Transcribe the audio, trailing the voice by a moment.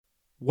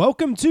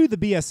Welcome to the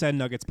BSN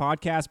Nuggets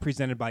Podcast,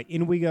 presented by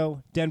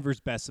InWeGo, Denver's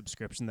best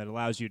subscription that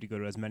allows you to go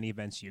to as many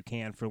events as you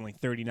can for only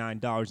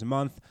 $39 a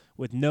month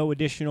with no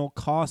additional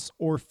costs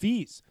or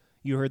fees.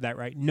 You heard that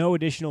right. No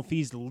additional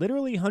fees,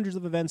 literally hundreds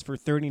of events for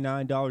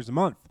 $39 a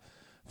month.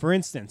 For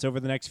instance,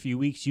 over the next few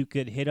weeks, you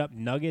could hit up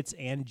Nuggets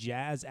and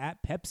Jazz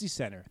at Pepsi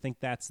Center. I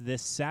think that's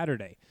this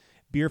Saturday.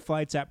 Beer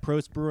flights at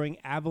Prost Brewing,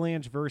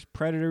 Avalanche vs.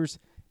 Predators,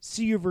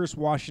 CU vs.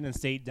 Washington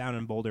State down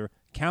in Boulder,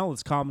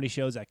 countless comedy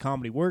shows at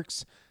Comedy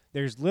Works.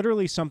 There's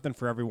literally something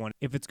for everyone.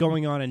 If it's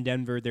going on in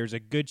Denver, there's a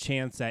good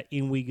chance that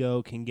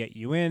InWeGo can get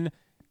you in.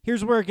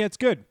 Here's where it gets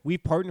good.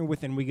 We've partnered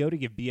with InWeGo to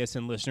give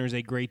BSN listeners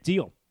a great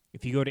deal.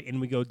 If you go to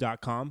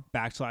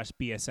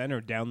inwego.com/BSN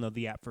or download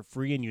the app for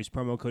free and use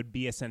promo code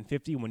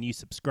BSN50 when you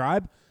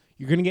subscribe,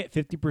 you're going to get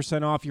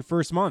 50% off your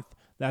first month.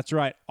 That's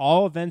right,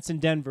 all events in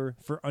Denver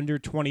for under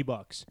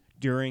 $20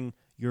 during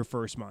your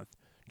first month.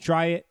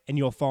 Try it and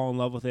you'll fall in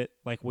love with it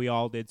like we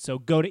all did. So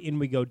go to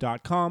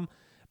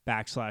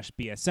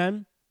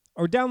inwego.com/BSN.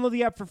 or download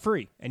the app for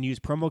free and use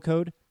promo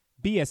code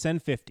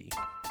BSN50.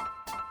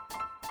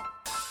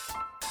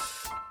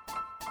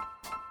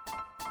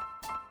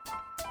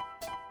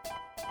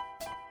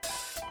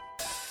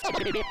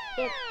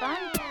 It's fun.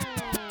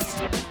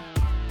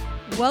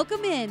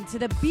 Welcome in to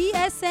the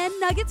BSN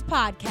Nuggets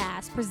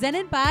Podcast,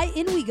 presented by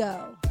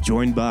InWeGo.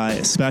 Joined by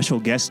a special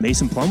guest,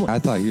 Mason Plumlee. I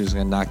thought you was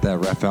going to knock that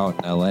ref out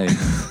in L.A.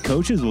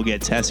 Coaches will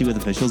get testy with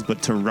officials,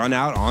 but to run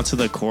out onto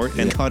the court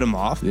and cut him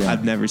off,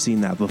 I've never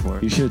seen that before.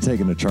 You should have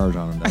taken a charge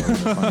on him. That would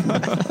have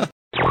been fun.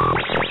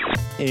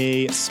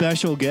 A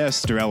special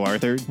guest, Darrell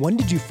Arthur. When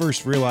did you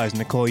first realize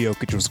Nikola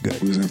Jokic was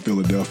good? We was in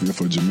Philadelphia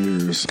for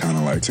Jameer's kind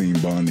of like team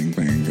bonding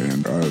thing,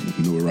 and I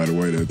knew it right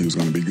away that he was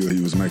going to be good. He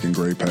was making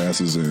great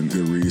passes and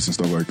good reads and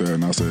stuff like that,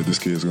 and I said, this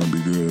kid's going to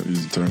be good. He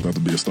turns out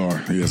to be a star.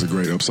 He has a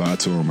great upside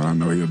to him, and I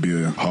know he'll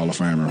be a Hall of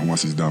Famer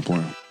once he's done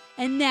playing.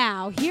 And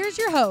now, here's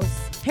your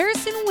hosts,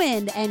 Harrison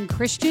Wind and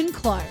Christian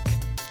Clark.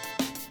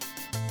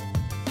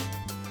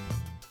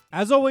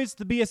 As always,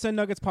 the BSN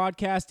Nuggets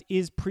Podcast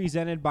is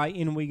presented by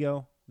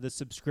InWeGo, the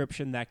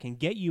subscription that can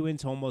get you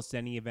into almost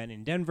any event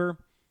in Denver.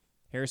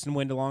 Harrison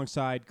Wind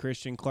alongside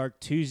Christian Clark,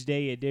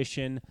 Tuesday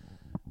edition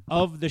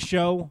of the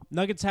show.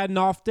 Nuggets had an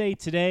off day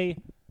today.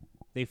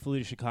 They flew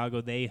to Chicago.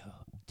 They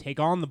take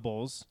on the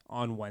Bulls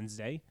on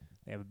Wednesday.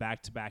 They have a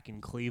back-to-back in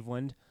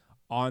Cleveland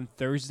on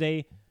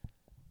Thursday.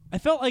 I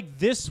felt like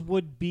this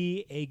would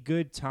be a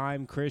good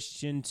time,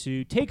 Christian,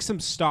 to take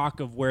some stock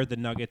of where the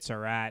Nuggets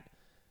are at,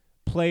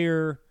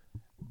 player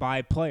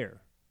by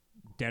player.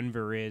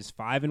 Denver is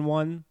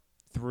 5-1.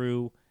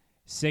 Through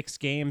 6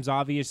 games,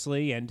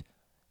 obviously, and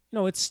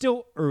it's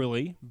still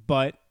early,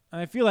 but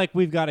I feel like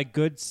we've got a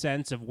good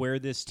sense of where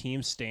this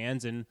team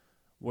stands and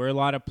where a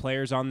lot of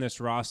players on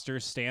this roster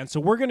stand. So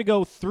we're going to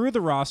go through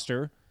the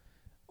roster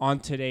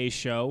on today's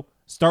show,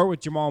 start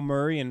with Jamal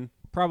Murray, and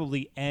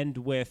probably end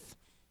with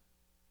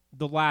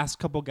the last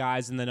couple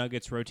guys in the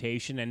Nuggets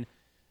rotation and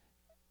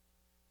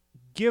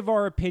give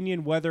our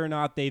opinion whether or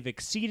not they've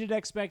exceeded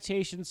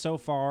expectations so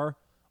far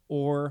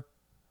or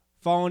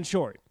fallen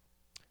short.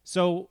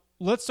 So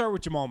let's start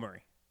with Jamal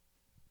Murray.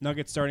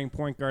 Nuggets starting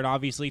point guard,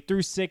 obviously.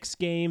 Through 6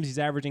 games, he's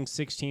averaging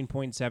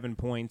 16.7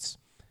 points,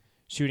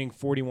 shooting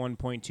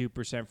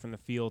 41.2% from the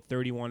field,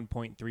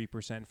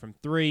 31.3% from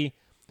 3,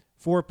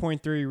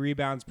 4.3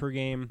 rebounds per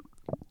game,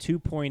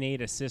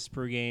 2.8 assists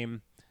per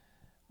game,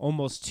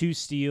 almost 2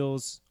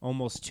 steals,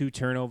 almost 2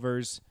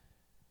 turnovers.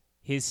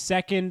 His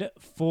second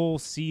full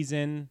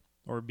season,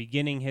 or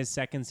beginning his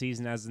second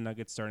season as the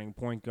Nuggets starting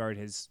point guard,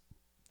 his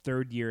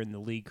third year in the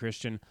league,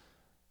 Christian.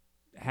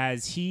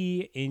 Has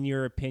he, in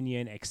your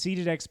opinion,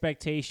 exceeded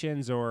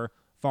expectations or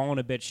fallen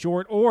a bit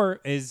short, or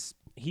is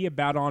he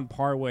about on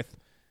par with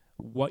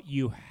what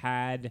you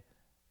had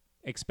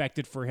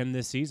expected for him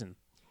this season?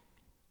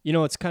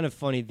 It's kind of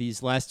funny,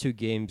 these last 2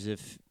 games,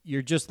 if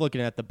you're just looking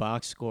at the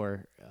box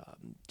score,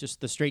 just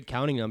the straight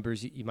counting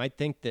numbers, you might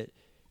think that,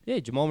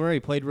 Jamal Murray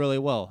played really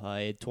well.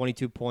 He had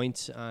 22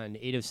 points on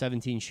 8 of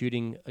 17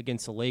 shooting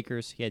against the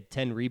Lakers. He had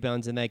 10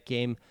 rebounds in that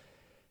game.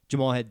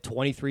 Jamal had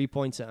 23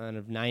 points on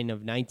of 9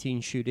 of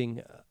 19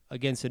 shooting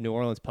against the New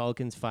Orleans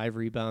Pelicans, 5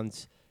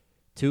 rebounds,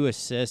 2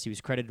 assists. He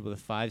was credited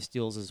with 5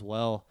 steals as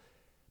well.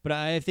 But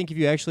I think if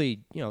you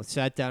actually,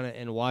 sat down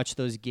and watched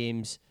those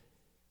games,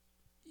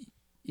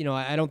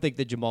 I don't think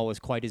that Jamal was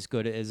quite as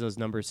good as those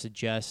numbers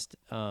suggest.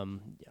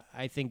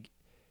 I think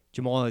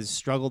Jamal has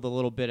struggled a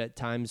little bit at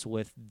times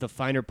with the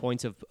finer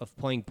points of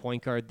playing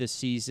point guard this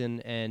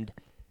season, and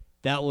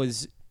that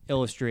was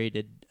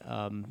illustrated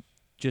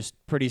just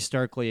pretty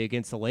starkly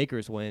against the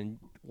Lakers when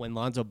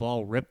Lonzo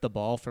Ball ripped the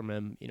ball from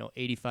him,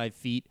 85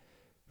 feet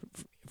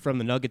from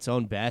the Nuggets'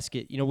 own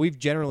basket. We've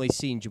generally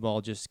seen Jamal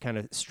just kind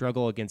of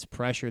struggle against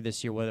pressure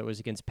this year, whether it was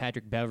against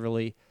Patrick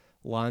Beverley,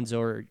 Lonzo,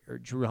 or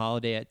Drew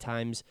Holiday at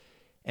times.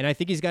 And I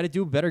think he's got to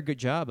do a good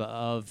job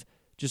of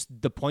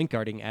just the point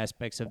guarding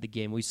aspects of the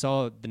game. We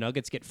saw the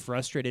Nuggets get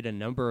frustrated a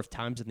number of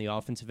times in the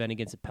offensive end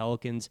against the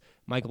Pelicans.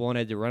 Michael Malone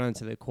had to run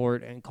onto the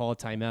court and call a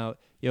timeout.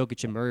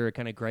 Jokic and Murray are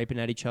kind of griping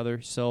at each other.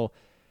 So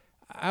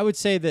I would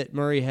say that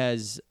Murray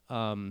has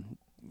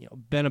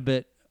been a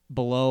bit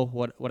below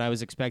what I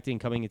was expecting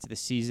coming into the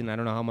season. I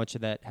don't know how much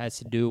of that has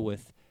to do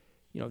with,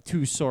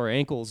 2 sore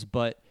ankles,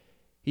 but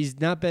he's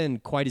not been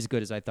quite as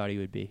good as I thought he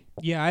would be.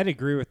 Yeah, I'd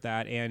agree with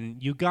that.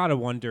 And you got to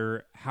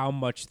wonder how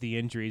much the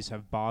injuries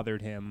have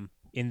bothered him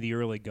in the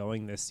early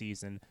going this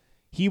season.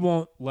 He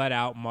won't let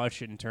out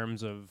much in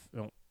terms of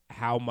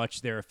how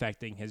much they're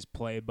affecting his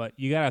play, but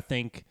you got to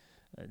think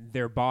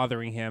they're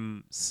bothering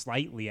him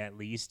slightly at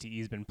least.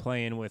 He's been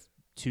playing with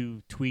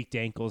 2 tweaked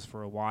ankles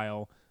for a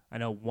while. I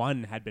know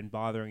one had been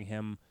bothering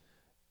him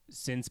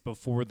since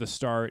before the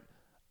start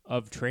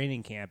of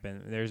training camp,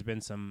 and there's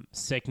been some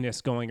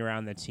sickness going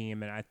around the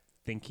team, and I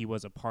think he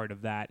was a part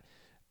of that.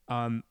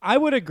 I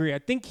would agree. I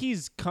think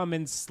he's come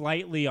in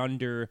slightly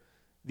under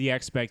the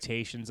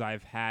expectations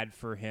I've had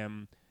for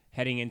him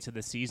heading into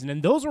the season,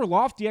 and those were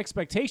lofty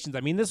expectations.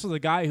 I mean, this was a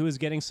guy who was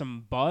getting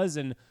some buzz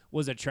and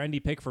was a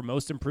trendy pick for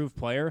most improved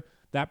player.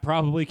 That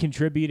probably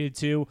contributed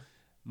to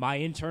my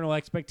internal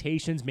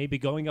expectations maybe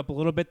going up a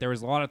little bit. There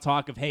was a lot of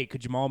talk of, hey,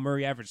 could Jamal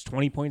Murray average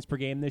 20 points per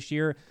game this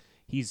year?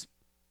 He's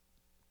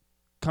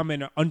come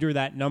in under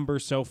that number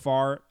so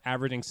far,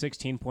 averaging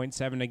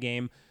 16.7 a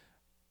game.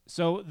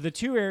 So the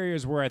 2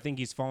 areas where I think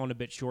he's fallen a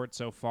bit short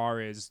so far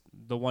is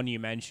the one you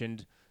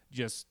mentioned,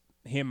 just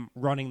him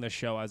running the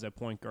show as a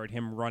point guard,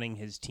 him running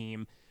his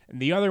team. And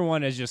the other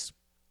one has just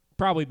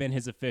probably been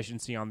his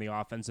efficiency on the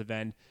offensive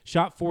end.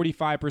 Shot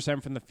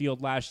 45% from the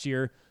field last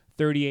year,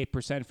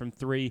 38% from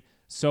 3.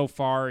 So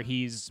far,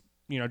 he's,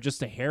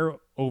 just a hair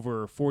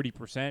over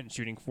 40%,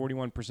 shooting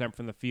 41%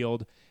 from the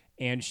field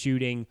and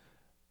shooting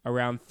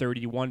around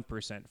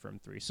 31% from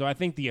 3. So I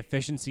think the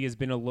efficiency has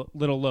been a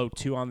little low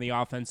too on the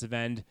offensive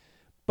end.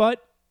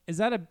 But is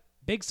that a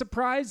big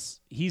surprise?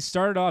 He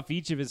started off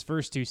each of his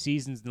first 2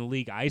 seasons in the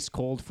league ice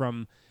cold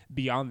from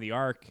beyond the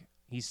arc.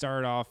 He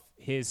started off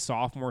his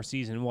sophomore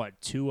season,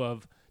 2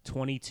 of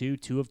 22,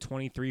 2 of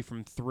 23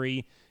 from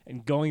 3.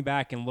 And going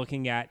back and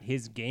looking at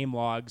his game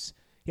logs,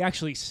 he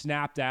actually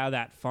snapped out of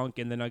that funk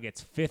in the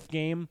Nuggets' 5th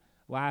game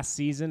last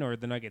season, or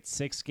the Nuggets'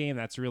 6th game.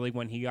 That's really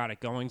when he got it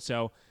going.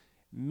 So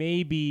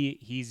maybe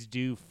he's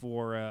due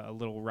for a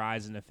little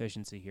rise in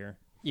efficiency here.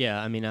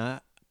 Yeah, I mean,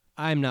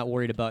 I'm not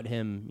worried about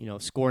him,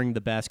 scoring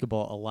the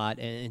basketball a lot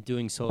and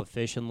doing so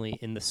efficiently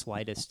in the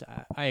slightest.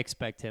 I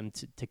expect him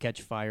to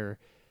catch fire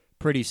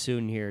pretty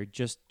soon here,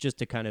 just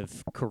to kind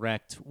of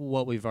correct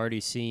what we've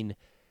already seen.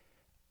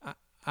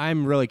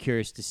 I'm really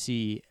curious to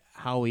see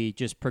how he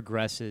just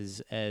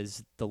progresses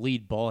as the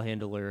lead ball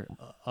handler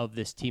of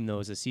this team, though,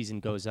 as the season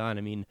goes on.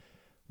 I mean,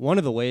 one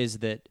of the ways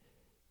that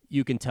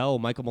you can tell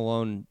Michael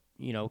Malone,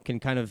 can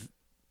kind of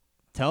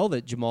tell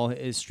that Jamal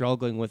is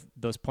struggling with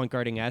those point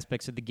guarding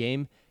aspects of the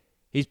game.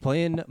 He's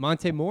playing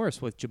Monte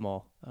Morris with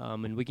Jamal,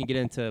 and we can get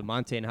into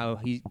Monte and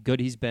how good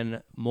he's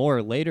been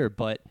more later.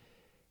 But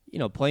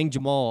playing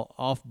Jamal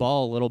off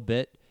ball a little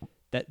bit,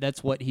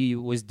 that's what he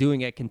was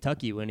doing at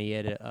Kentucky when he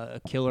had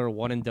a killer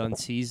one and done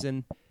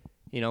season.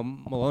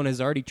 Malone has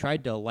already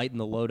tried to lighten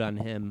the load on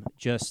him,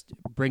 just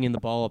bringing the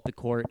ball up the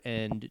court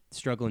and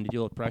struggling to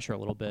deal with pressure a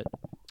little bit.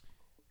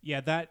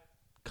 Yeah, that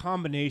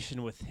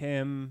combination with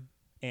him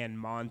and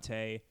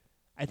Monte,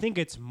 I think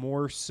it's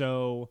more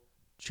so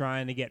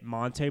trying to get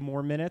Monte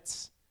more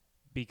minutes,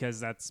 because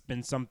that's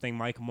been something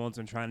Michael Malone's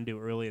been trying to do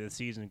earlier this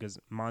season, because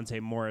Monte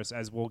Morris,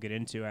 as we'll get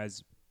into,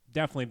 has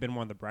definitely been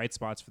one of the bright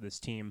spots for this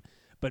team.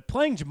 But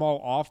playing Jamal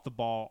off the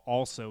ball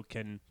also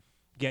can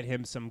get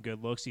him some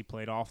good looks. He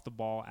played off the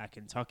ball at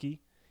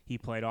Kentucky. He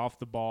played off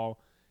the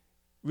ball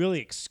really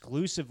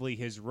exclusively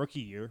his rookie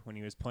year when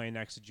he was playing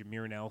next to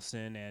Jameer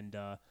Nelson and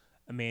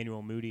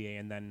Emmanuel Mudiay,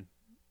 and then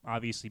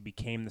obviously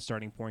became the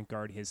starting point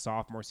guard his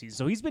sophomore season.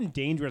 So he's been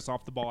dangerous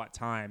off the ball at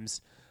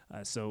times.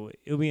 So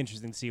it'll be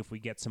interesting to see if we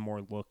get some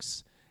more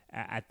looks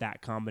at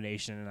that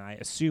combination, and I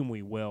assume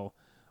we will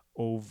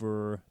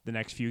over the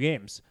next few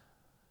games.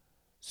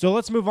 So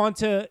let's move on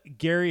to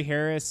Gary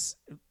Harris.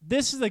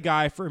 This is a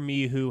guy for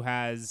me who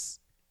has,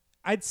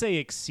 I'd say,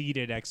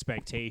 exceeded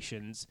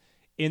expectations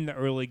in the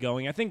early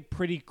going. I think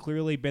pretty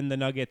clearly been the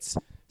Nuggets'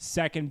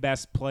 second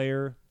best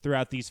player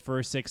throughout these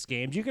first 6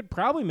 games. You could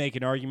probably make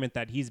an argument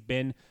that he's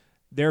been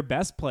their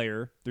best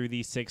player through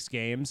these 6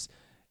 games.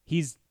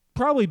 He's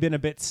probably been a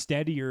bit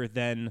steadier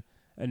than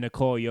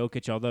Nikola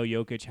Jokic, although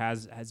Jokic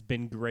has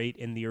been great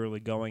in the early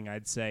going,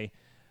 I'd say.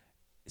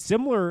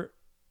 Similar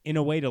in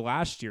a way to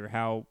last year,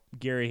 how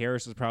Gary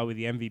Harris was probably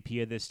the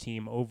MVP of this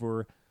team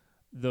over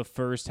the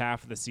first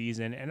half of the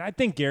season. And I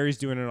think Gary's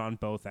doing it on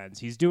both ends.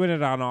 He's doing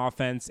it on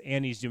offense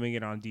and he's doing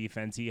it on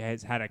defense. He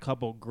has had a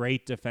couple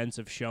great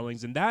defensive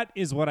showings, and that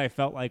is what I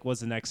felt like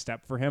was the next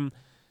step for him.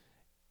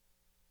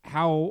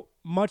 How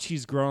much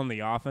he's grown on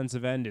the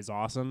offensive end is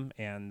awesome,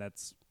 and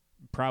that's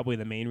probably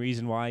the main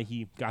reason why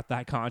he got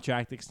that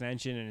contract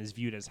extension and is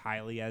viewed as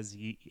highly as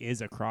he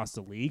is across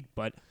the league.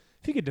 But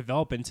if he could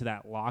develop into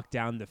that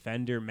lockdown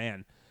defender,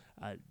 man,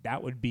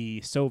 that would be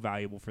so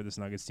valuable for this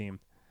Nuggets team.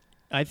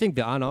 I think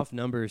the on-off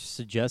numbers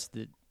suggest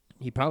that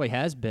he probably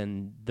has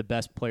been the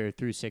best player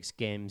through 6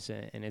 games,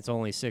 and it's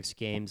only 6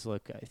 games.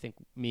 Look, I think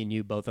me and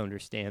you both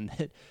understand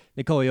that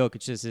Nikola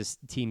Jokic is this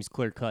team's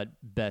clear-cut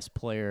best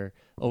player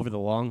over the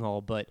long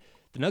haul, but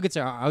the Nuggets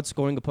are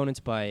outscoring opponents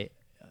by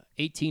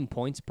 18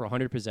 points per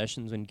 100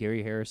 possessions when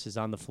Gary Harris is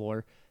on the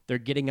floor. They're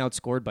getting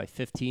outscored by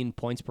 15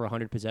 points per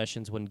 100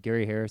 possessions when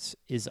Gary Harris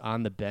is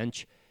on the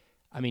bench.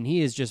 I mean,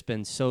 he has just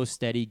been so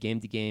steady game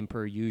to game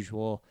per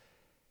usual.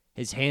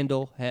 His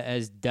handle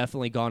has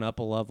definitely gone up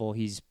a level.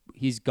 He's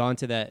gone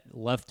to that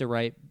left to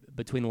right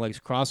between the legs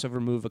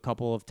crossover move a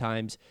couple of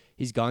times.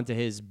 He's gone to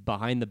his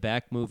behind the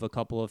back move a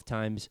couple of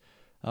times.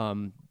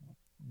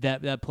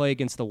 That play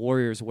against the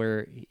Warriors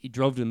where he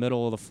drove to the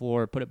middle of the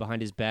floor, put it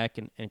behind his back,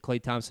 and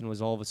Klay Thompson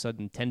was all of a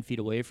sudden 10 feet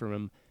away from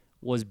him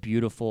was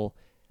beautiful.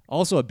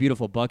 Also a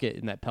beautiful bucket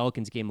in that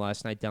Pelicans game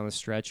last night down the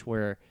stretch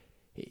where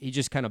he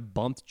just kind of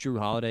bumped Drew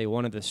Holiday,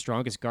 one of the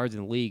strongest guards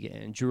in the league,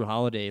 and Drew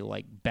Holiday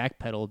like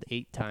backpedaled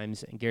 8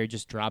 times, and Gary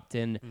just dropped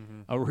in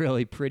a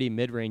really pretty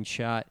mid-range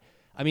shot.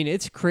 I mean,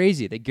 it's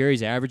crazy that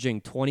Gary's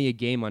averaging 20 a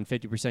game on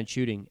 50%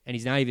 shooting, and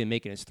he's not even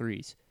making his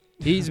threes.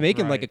 He's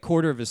making like a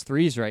quarter of his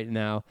threes right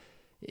now.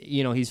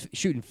 You know, he's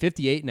shooting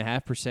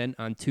 58.5%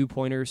 on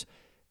 2-pointers.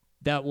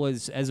 That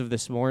was, as of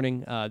this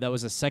morning, that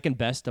was the second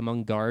best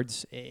among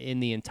guards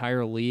in the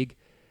entire league.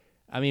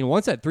 I mean,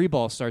 once that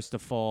 3-ball starts to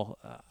fall,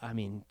 I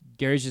mean,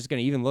 Gary's just going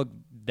to even look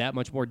that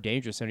much more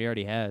dangerous than he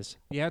already has.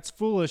 Yeah, it's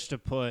foolish to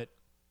put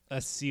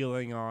a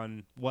ceiling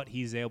on what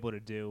he's able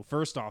to do.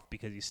 First off,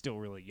 because he's still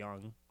really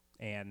young.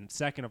 And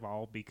second of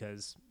all,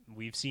 because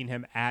we've seen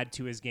him add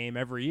to his game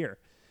every year.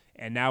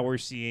 And now we're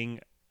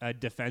seeing a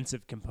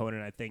defensive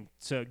component, I think.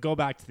 So go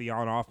back to the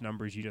on-off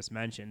numbers you just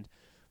mentioned.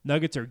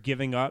 Nuggets are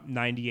giving up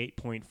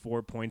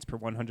 98.4 points per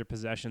 100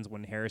 possessions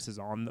when Harris is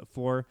on the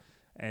floor,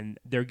 and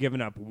they're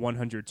giving up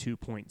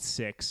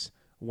 102.6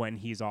 when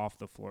he's off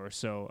the floor.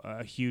 So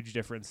a huge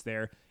difference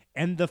there.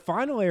 And the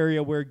final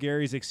area where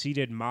Gary's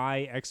exceeded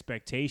my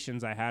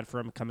expectations I had for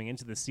him coming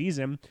into the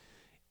season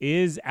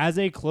is as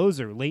a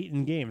closer late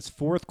in games,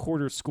 fourth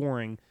quarter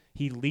scoring.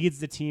 He leads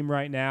the team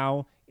right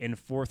now in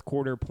fourth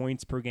quarter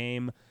points per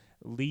game,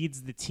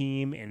 leads the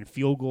team in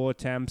field goal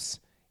attempts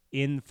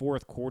in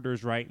fourth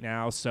quarters right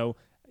now. So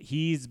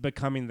he's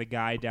becoming the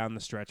guy down the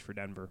stretch for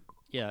Denver.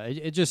 Yeah,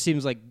 it just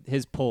seems like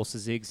his pulse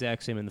is the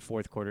exact same in the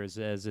fourth quarter as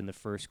in the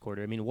first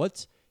quarter. I mean,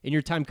 what's in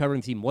your time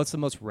covering the team, what's the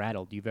most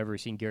rattled you've ever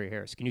seen Gary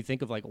Harris? Can you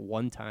think of like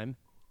one time?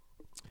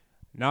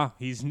 No,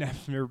 he's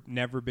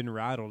never been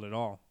rattled at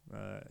all.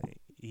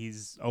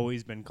 He's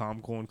always been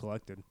calm, cool, and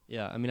collected.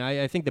 Yeah, I mean,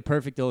 I think the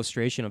perfect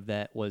illustration of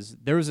that was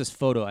there was this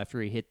photo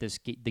after he hit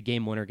the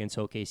game winner against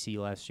OKC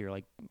last year,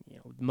 like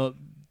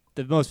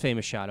the most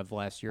famous shot of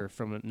last year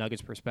from a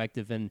Nuggets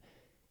perspective, and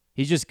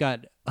he's just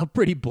got a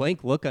pretty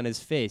blank look on his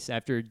face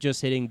after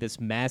just hitting this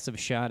massive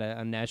shot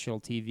on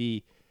national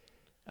TV.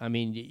 I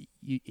mean,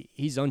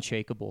 he's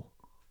unshakable.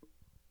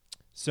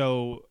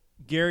 So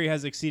Gary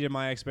has exceeded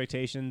my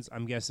expectations.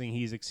 I'm guessing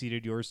he's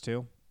exceeded yours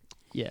too?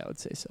 Yeah, I would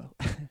say so.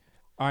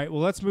 All right,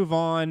 well, let's move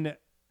on.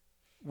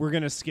 We're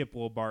going to skip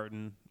Will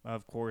Barton.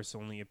 Of course,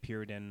 only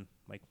appeared in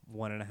like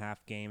 1.5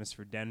 games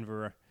for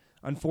Denver.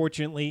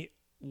 Unfortunately,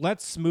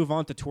 let's move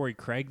on to Torrey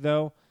Craig,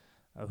 though,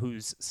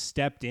 who's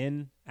stepped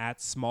in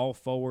at small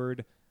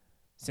forward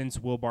since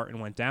Will Barton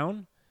went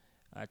down.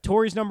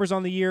 Torrey's numbers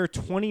on the year,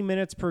 20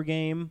 minutes per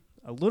game,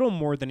 a little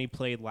more than he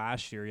played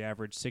last year. He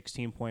averaged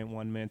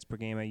 16.1 minutes per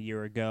game a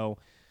year ago.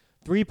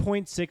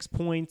 3.6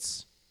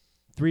 points,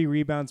 3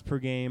 rebounds per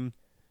game,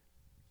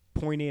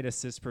 0.8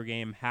 assists per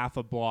game, half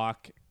a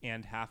block,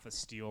 and half a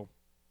steal.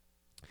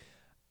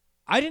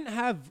 I didn't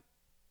have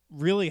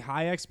really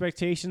high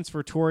expectations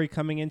for Torrey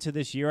coming into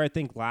this year. I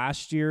think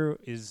last year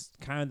is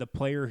kind of the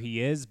player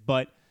he is,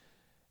 but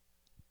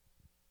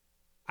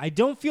I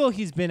don't feel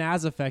he's been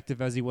as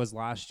effective as he was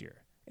last year.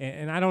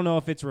 And I don't know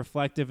if it's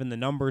reflective in the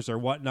numbers or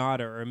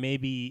whatnot, or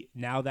maybe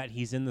now that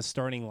he's in the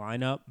starting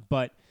lineup,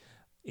 but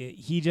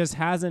he just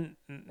hasn't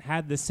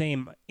had the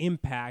same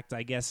impact,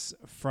 I guess,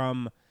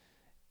 from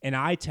an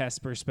eye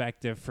test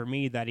perspective for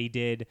me that he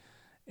did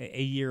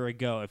a year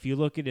ago. If you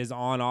look at his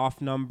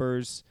on-off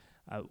numbers,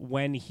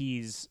 when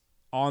he's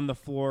on the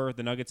floor,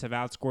 the Nuggets have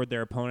outscored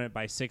their opponent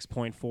by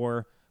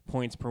 6.4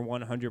 points per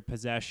 100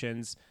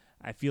 possessions.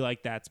 I feel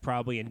like that's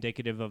probably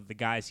indicative of the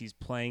guys he's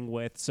playing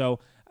with. So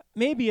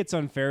maybe it's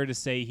unfair to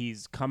say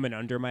he's coming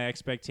under my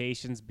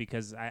expectations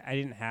because I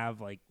didn't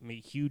have like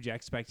huge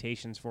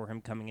expectations for him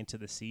coming into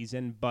the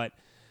season. But,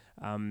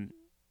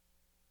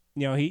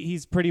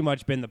 he's pretty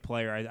much been the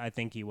player I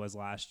think he was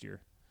last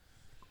year.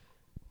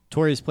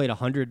 Torrey's played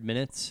 100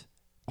 minutes.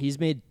 He's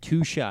made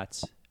 2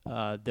 shots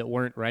that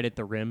weren't right at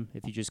the rim.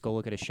 If you just go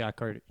look at a shot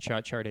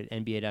chart at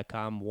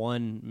NBA.com,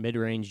 1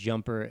 mid-range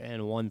jumper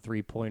and 1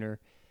 3-pointer.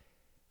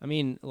 I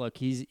mean, look,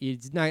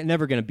 he's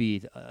never going to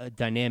be a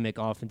dynamic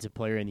offensive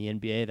player in the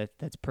NBA.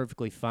 That's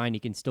perfectly fine. He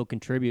can still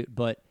contribute,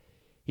 but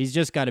he's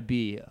just got to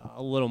be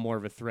a little more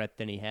of a threat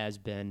than he has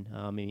been.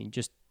 I mean,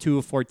 just 2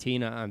 of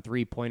 14 on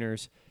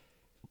 3-pointers.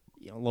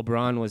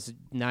 LeBron was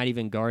not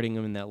even guarding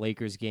him in that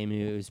Lakers game.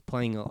 He was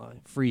playing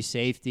free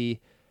safety.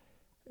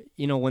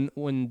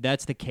 when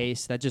that's the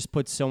case, that just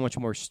puts so much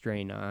more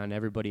strain on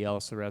everybody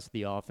else, the rest of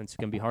the offense. It's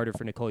going to be harder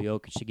for Nikola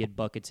Jokic to get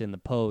buckets in the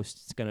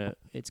post.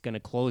 It's gonna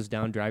close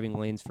down driving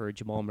lanes for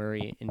Jamal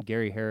Murray and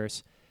Gary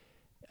Harris.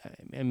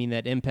 I mean,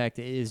 that impact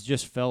is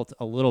just felt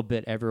a little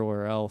bit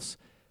everywhere else.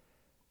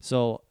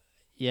 So,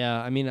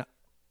 yeah, I mean,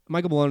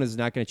 Michael Malone is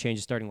not going to change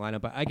the starting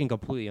lineup, but I can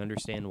completely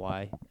understand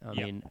why. I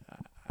mean,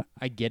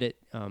 I get it.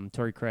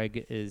 Torrey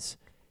Craig is,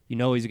 he's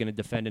going to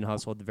defend and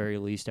hustle at the very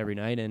least every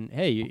night. And,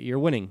 hey, you're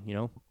winning,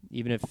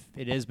 Even if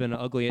it has been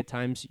ugly at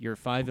times, you're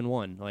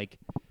 5-1. Like,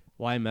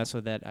 why mess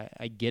with that?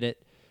 I get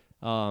it.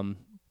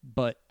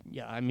 But,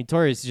 yeah, I mean,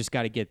 Torrey's just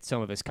got to get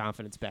some of his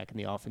confidence back in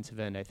the offensive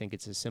end. I think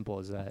it's as simple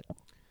as that.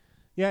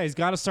 Yeah, he's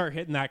got to start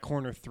hitting that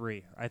corner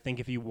three, I think,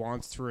 if he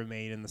wants to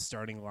remain in the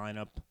starting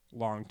lineup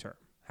long term.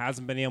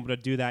 Hasn't been able to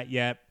do that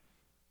yet.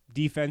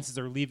 Defenses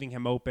are leaving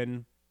him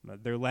open.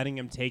 They're letting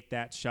him take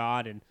that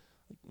shot, and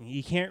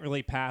he can't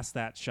really pass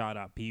that shot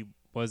up. He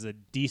was a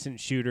decent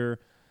shooter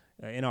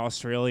in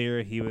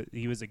Australia.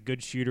 He was a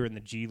good shooter in the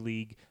G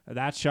League.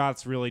 That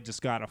shot's really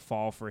just got to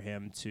fall for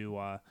him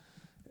to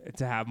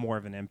have more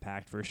of an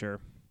impact for sure.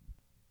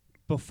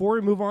 Before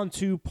we move on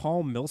to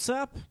Paul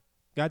Millsap,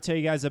 got to tell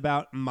you guys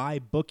about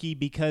MyBookie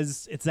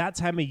because it's that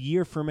time of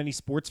year for many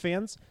sports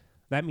fans.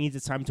 That means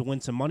it's time to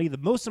win some money. The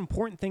most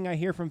important thing I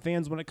hear from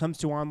fans when it comes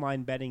to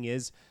online betting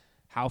is,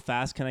 how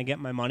fast can I get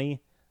my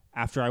money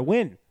after I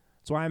win?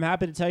 That's why I'm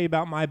happy to tell you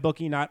about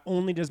MyBookie. Not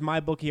only does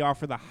MyBookie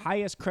offer the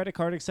highest credit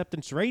card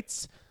acceptance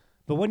rates,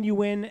 but when you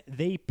win,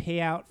 they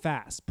pay out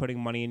fast, putting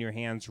money in your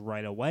hands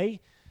right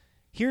away.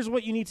 Here's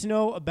what you need to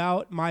know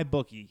about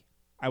MyBookie.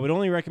 I would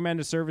only recommend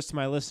a service to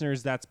my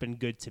listeners that's been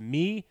good to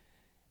me,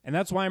 and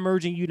that's why I'm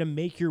urging you to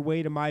make your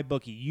way to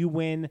MyBookie. You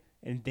win,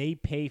 and they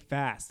pay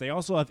fast. They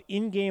also have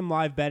in-game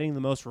live betting,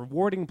 the most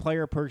rewarding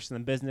player perks in the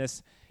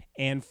business.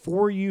 And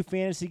for you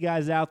fantasy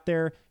guys out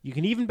there, you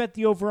can even bet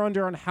the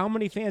over-under on how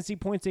many fantasy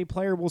points a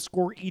player will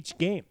score each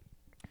game.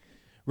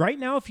 Right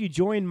now, if you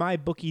join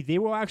MyBookie, they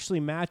will actually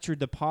match your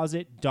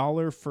deposit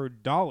dollar for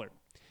dollar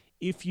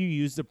if you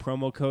use the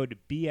promo code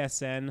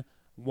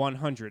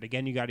BSN100.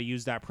 Again, you got to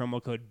use that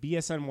promo code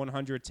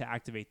BSN100 to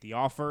activate the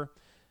offer.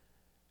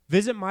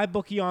 Visit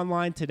MyBookie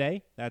online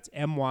today. That's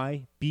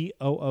MyBookie.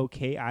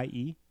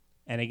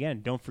 And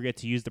again, don't forget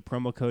to use the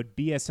promo code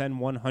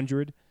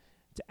BSN100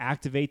 to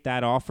activate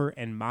that offer,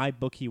 and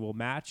MyBookie will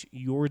match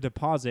your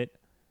deposit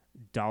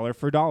dollar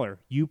for dollar.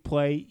 You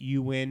play,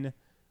 you win,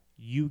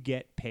 you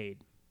get paid.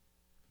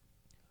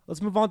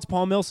 Let's move on to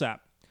Paul Millsap.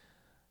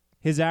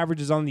 His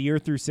averages on the year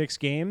through 6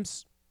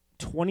 games,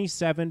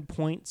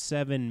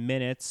 27.7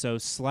 minutes, so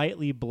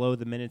slightly below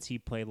the minutes he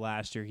played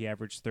last year. He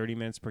averaged 30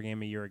 minutes per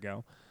game a year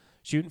ago.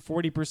 Shooting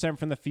 40%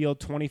 from the field,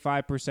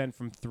 25%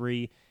 from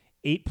 3,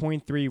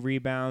 8.3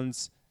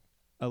 rebounds,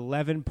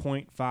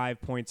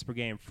 11.5 points per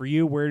game. For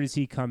you, where does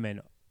he come in?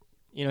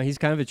 He's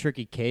kind of a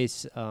tricky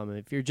case.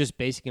 If you're just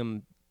basing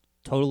him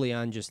totally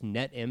on just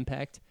net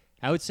impact,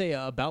 I would say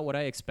about what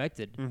I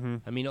expected. Mm-hmm.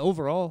 I mean,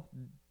 overall,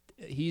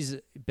 he's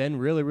been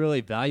really,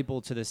 really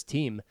valuable to this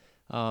team.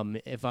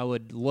 If I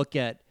would look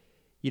at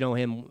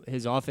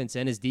his offense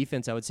and his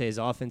defense, I would say his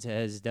offense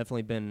has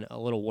definitely been a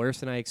little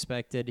worse than I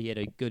expected. He had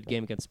a good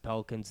game against the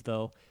Pelicans,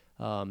 though.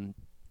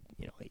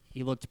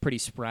 He looked pretty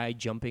spry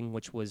jumping,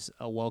 which was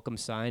a welcome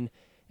sign.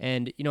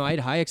 And, I had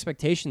high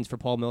expectations for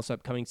Paul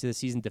Millsap coming to the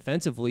season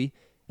defensively,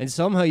 and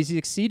somehow he's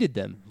exceeded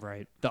them.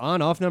 Right. The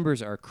on-off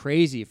numbers are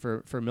crazy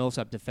for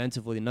Millsap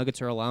defensively. The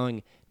Nuggets are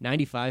allowing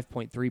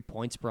 95.3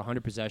 points per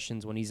 100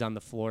 possessions when he's on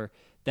the floor.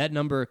 That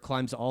number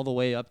climbs all the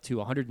way up to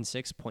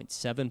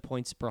 106.7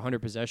 points per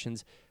 100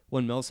 possessions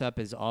when Millsap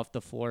is off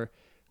the floor.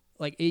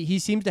 Like, he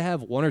seems to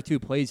have 1 or 2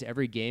 plays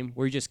every game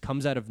where he just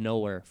comes out of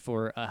nowhere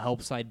for a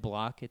help side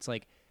block. It's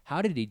like,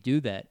 how did he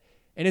do that?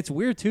 And it's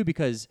weird, too,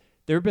 because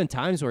there have been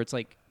times where it's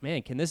like,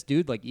 man, can this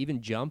dude,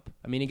 even jump?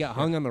 I mean, he got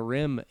hung on the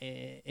rim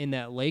in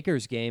that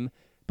Lakers game,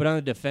 but on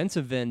the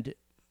defensive end,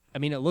 I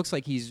mean, it looks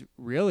like he's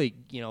really,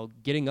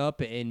 getting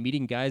up and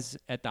meeting guys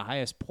at the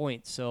highest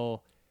point.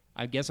 So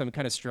I guess I'm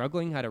kind of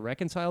struggling how to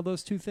reconcile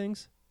those two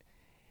things.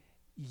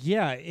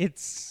 Yeah,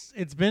 it's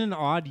been an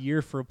odd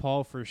year for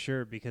Paul for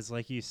sure because,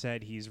 like you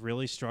said, he's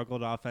really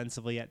struggled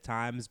offensively at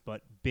times,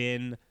 but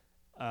been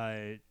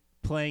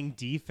playing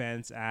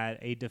defense at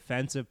a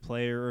defensive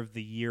player of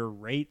the year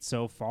rate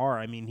so far.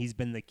 I mean, he's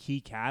been the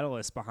key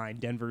catalyst behind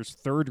Denver's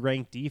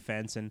 3rd-ranked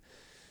defense. And,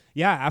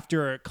 yeah,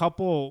 after a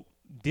couple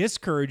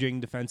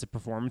discouraging defensive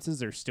performances,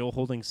 they're still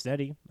holding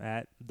steady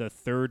at the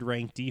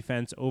 3rd-ranked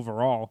defense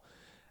overall.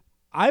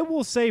 I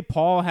will say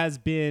Paul has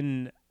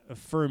been,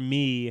 for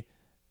me,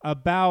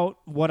 about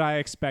what I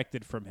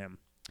expected from him.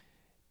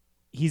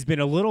 He's been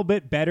a little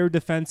bit better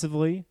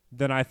defensively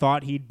than I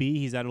thought he'd be.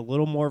 He's had a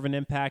little more of an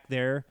impact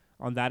there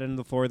on that end of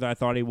the floor than I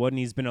thought he would, and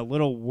he's been a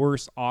little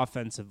worse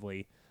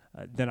offensively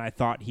than I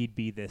thought he'd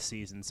be this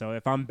season. So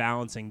if I'm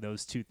balancing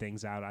those two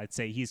things out, I'd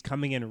say he's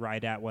coming in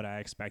right at what I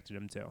expected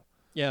him to.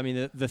 Yeah, I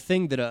mean, the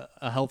thing that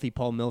a healthy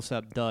Paul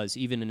Millsap does,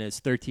 even in his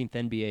 13th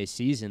NBA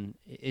season,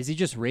 is he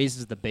just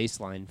raises the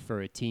baseline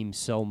for a team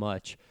so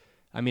much.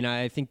 I mean,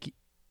 I think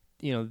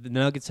the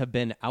Nuggets have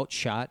been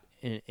outshot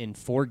in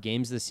 4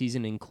 games this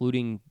season,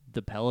 including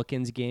the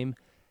Pelicans game.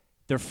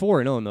 They're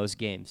 4-0 in those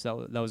games.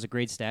 That was a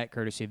great stat,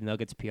 courtesy of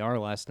Nuggets PR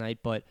last night.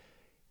 But,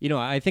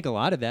 I think a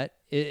lot of that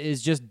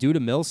is just due to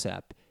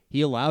Millsap.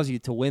 He allows you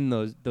to win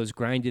those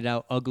grinded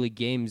out, ugly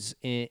games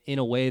in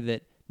a way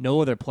that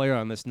no other player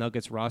on this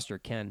Nuggets roster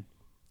can.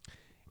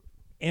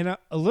 And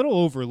a little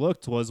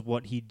overlooked was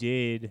what he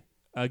did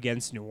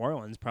against New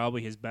Orleans,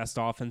 probably his best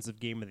offensive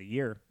game of the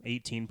year.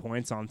 18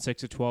 points on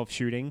 6 of 12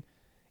 shooting,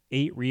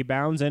 8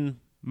 rebounds, and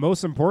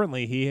most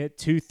importantly, he hit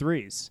 2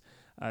 threes.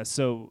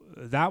 So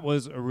that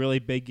was a really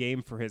big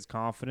game for his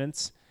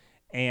confidence.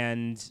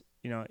 And,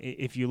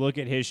 if you look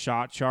at his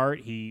shot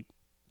chart, he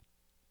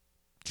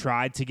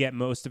tried to get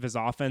most of his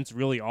offense,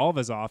 really all of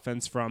his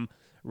offense, from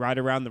right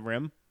around the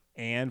rim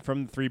and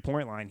from the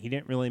three-point line. He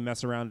didn't really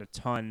mess around a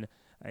ton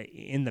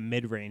in the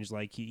mid-range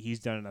like he's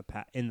done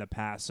in the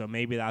past. So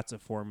maybe that's a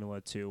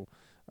formula to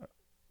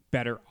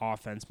better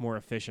offense, more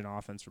efficient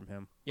offense from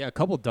him. Yeah, a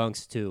couple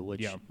dunks too,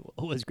 which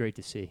was great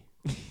to see.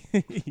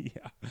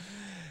 Yeah.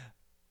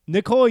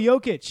 Nikola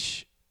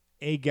Jokic,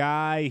 a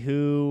guy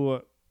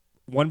who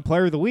won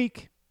Player of the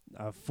Week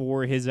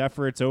for his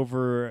efforts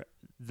over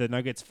the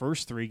Nuggets'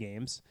 first 3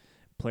 games.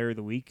 Player of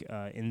the Week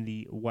in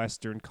the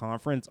Western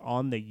Conference.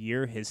 On the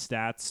year, his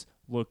stats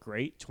look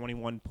great.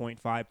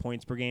 21.5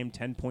 points per game,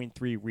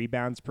 10.3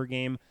 rebounds per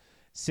game,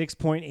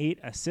 6.8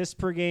 assists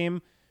per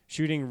game,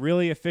 shooting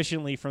really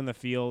efficiently from the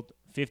field,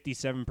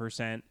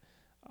 57%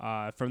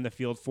 from the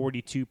field,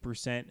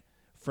 42%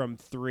 from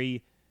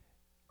 3.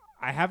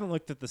 I haven't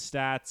looked at the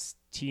stats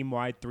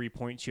team-wide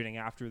three-point shooting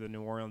after the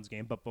New Orleans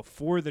game, but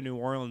before the New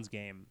Orleans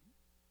game,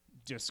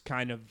 just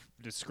kind of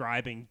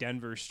describing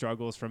Denver's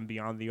struggles from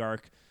beyond the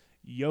arc,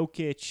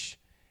 Jokic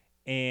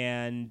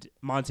and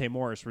Monte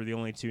Morris were the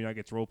only 2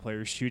 Nuggets role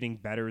players shooting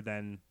better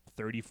than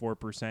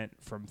 34%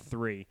 from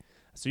 3.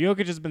 So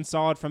Jokic has been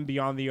solid from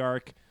beyond the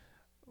arc.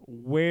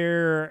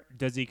 Where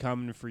does he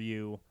come for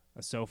you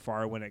so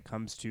far when it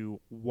comes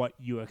to what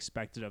you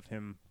expected of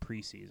him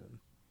preseason?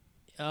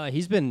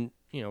 He's been,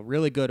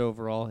 really good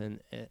overall, and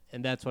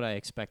that's what I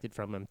expected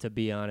from him, to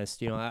be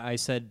honest. I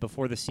said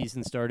before the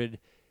season started,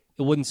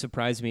 it wouldn't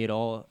surprise me at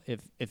all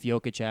if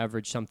Jokic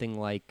averaged something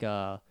like,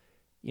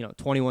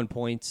 21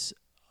 points,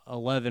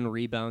 11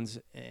 rebounds,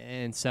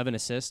 and 7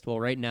 assists. Well,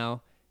 right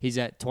now, he's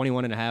at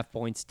 21.5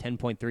 points,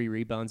 10.3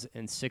 rebounds,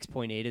 and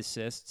 6.8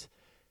 assists.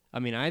 I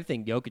mean, I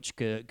think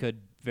Jokic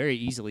could very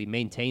easily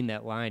maintain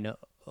that line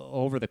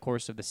over the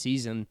course of the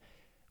season,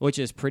 which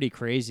is pretty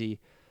crazy.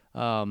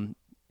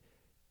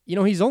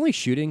 He's only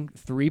shooting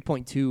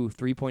 3.2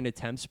 3-point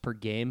attempts per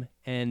game,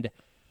 and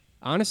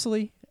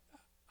honestly,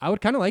 I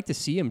would kind of like to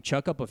see him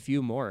chuck up a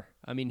few more.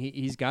 I mean,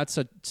 he's got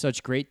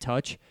such great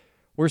touch.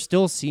 We're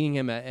still seeing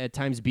him at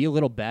times be a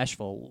little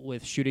bashful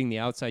with shooting the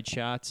outside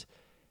shots,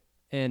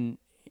 and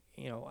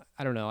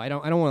I don't know. I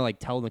don't want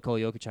to tell Nikola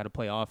Jokic how to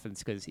play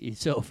offense because he's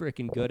so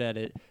freaking good at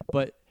it.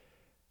 But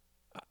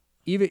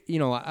even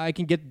I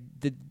can get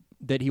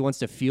that he wants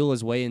to feel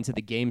his way into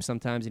the game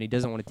sometimes, and he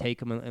doesn't want to take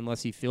him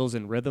unless he feels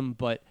in rhythm.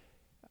 But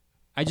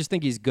I just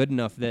think he's good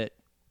enough that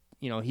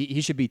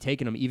he should be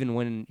taking him even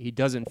when he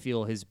doesn't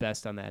feel his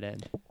best on that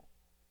end.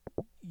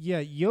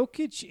 Yeah,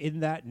 Jokic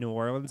in that New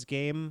Orleans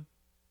game,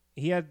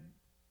 he had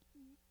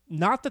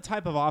not the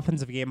type of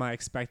offensive game I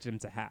expected him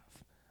to have.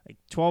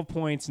 12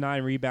 points,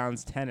 9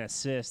 rebounds, 10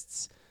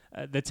 assists.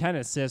 The 10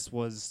 assists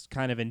was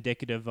kind of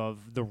indicative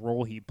of the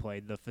role he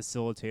played, the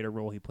facilitator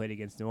role he played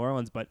against New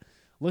Orleans. But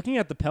looking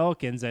at the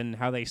Pelicans and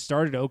how they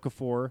started Julio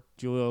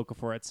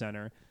Okafor at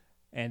center,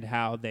 and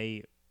how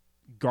they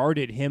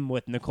guarded him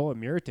with Nikola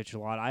Mirotic a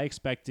lot, I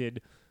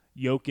expected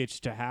Jokic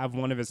to have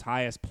one of his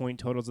highest point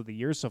totals of the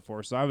year so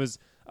far. So I was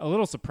a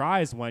little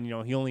surprised when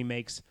he only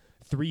makes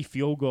 3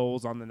 field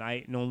goals on the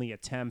night and only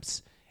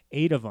attempts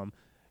 8 of them.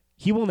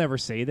 He will never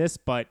say this,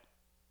 but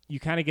you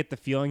kind of get the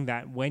feeling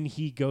that when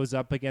he goes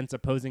up against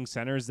opposing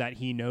centers that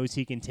he knows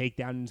he can take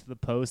down into the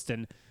post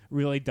and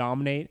really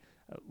dominate,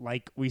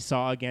 like we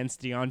saw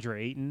against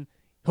DeAndre Ayton.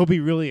 He'll be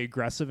really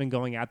aggressive in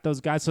going at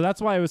those guys. So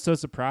that's why it was so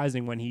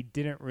surprising when he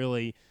didn't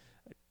really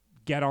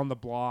get on the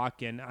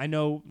block. And I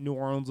know New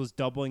Orleans was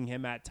doubling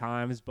him at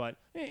times, but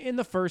in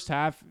the first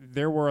half,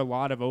 there were a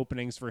lot of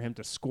openings for him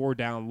to score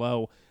down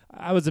low.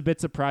 I was a bit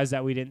surprised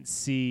that we didn't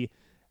see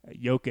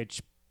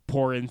Jokic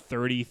pour in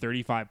 30,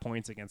 35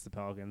 points against the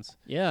Pelicans.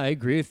 Yeah, I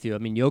agree with you. I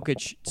mean,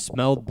 Jokic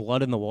smelled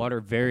blood in the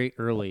water very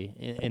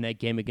early in that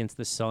game against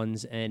the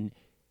Suns, and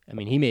I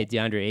mean, he made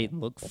DeAndre Ayton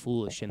look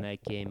foolish in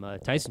that game.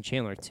 Tyson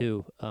Chandler,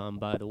 too,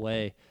 by the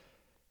way.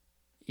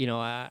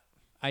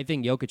 I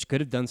think Jokic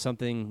could have done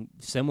something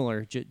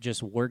similar,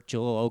 just work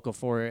Jahlil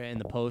Okafor in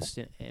the post,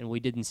 and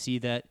we didn't see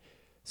that.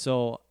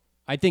 So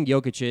I think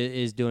Jokic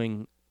is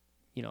doing,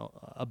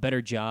 a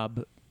better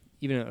job,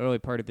 even in the early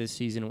part of this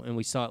season, and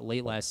we saw it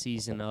late last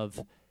season,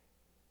 of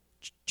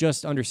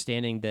just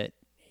understanding that,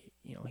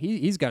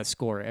 he's got to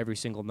score every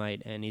single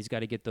night, and he's got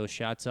to get those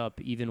shots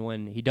up even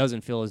when he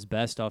doesn't feel his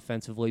best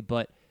offensively.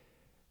 But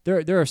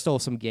there are still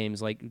some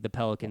games like the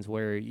Pelicans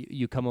where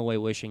you come away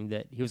wishing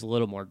that he was a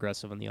little more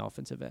aggressive on the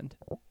offensive end.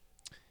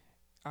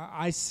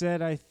 I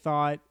said I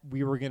thought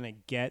we were going to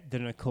get the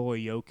Nikola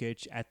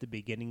Jokic at the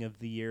beginning of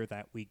the year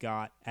that we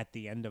got at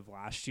the end of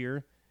last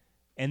year.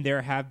 And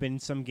there have been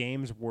some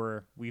games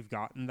where we've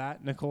gotten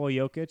that Nikola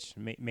Jokic,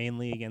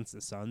 mainly against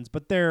the Suns.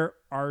 But there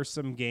are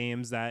some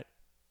games that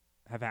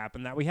have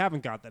happened that we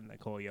haven't got that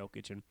Nikola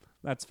Jokic, and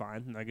that's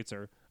fine. The Nuggets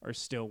are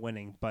still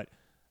winning, but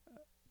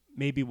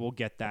maybe we'll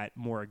get that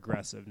more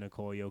aggressive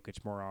Nikola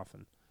Jokic more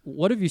often.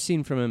 What have you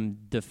seen from him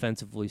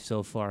defensively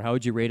so far? How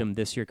would you rate him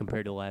this year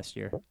compared to last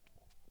year?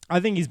 I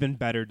think he's been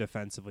better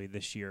defensively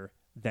this year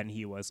than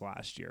he was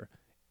last year.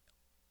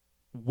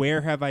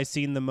 Where have I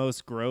seen the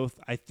most growth?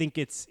 I think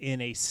it's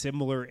in a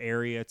similar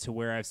area to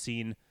where I've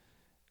seen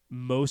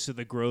most of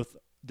the growth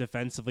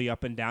defensively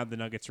up and down the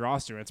Nuggets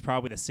roster. It's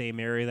probably the same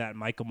area that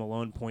Michael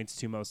Malone points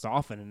to most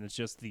often, and it's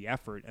just the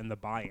effort and the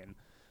buy-in.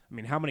 I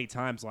mean, how many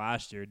times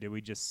last year did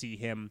we just see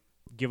him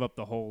give up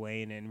the whole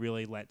lane and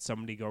really let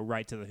somebody go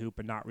right to the hoop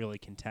and not really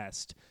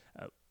contest?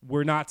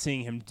 We're not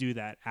seeing him do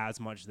that as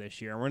much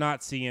this year. We're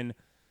not seeing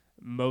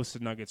most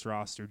of Nuggets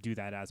roster do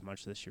that as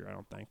much this year, I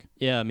don't think.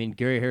 Yeah, I mean,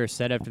 Gary Harris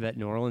said after that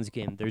New Orleans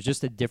game, there's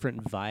just a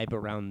different vibe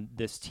around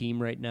this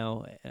team right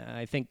now.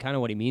 I think kind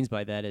of what he means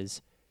by that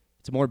is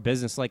it's a more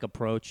business-like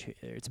approach.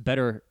 It's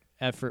better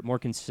effort, more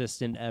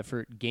consistent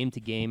effort, game to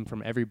game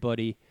from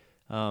everybody,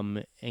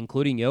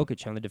 including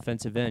Jokic on the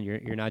defensive end.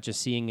 You're not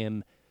just seeing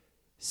him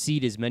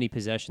cede as many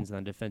possessions on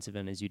the defensive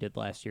end as you did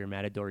last year,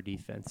 Matador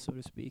defense, so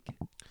to speak.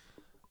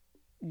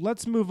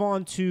 Let's move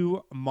on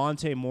to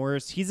Monte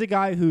Morris. He's a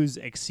guy who's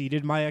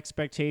exceeded my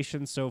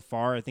expectations so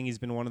far. I think he's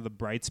been one of the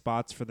bright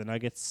spots for the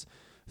Nuggets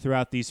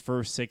throughout these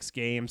first 6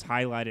 games,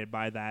 highlighted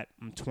by that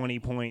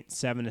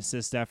 20.7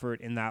 assist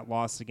effort in that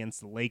loss against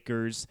the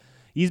Lakers.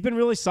 He's been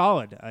really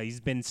solid.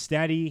 He's been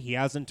steady. He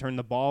hasn't turned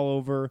the ball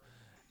over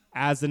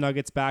as the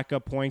Nuggets'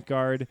 backup point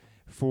guard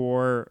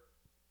for,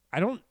 I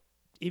don't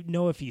even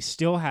know if he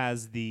still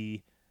has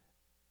the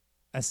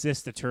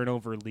assist to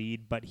turnover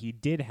lead, but he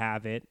did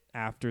have it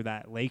after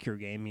that Laker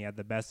game. He had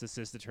the best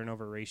assist to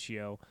turnover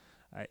ratio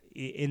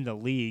in the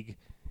league.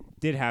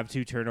 Did have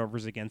 2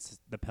 turnovers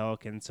against the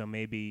Pelicans, so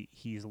maybe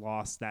he's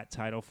lost that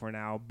title for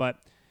now.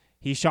 But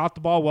he shot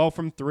the ball well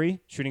from 3,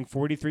 shooting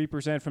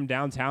 43% from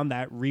downtown.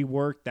 That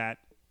reworked, that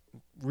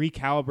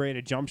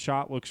recalibrated jump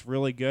shot looks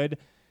really good.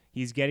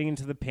 He's getting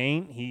into the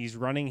paint. He's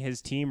running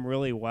his team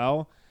really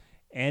well.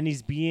 And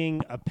he's being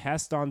a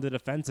pest on the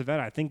defensive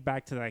end. I think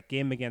back to that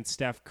game against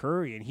Steph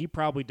Curry, and he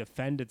probably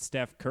defended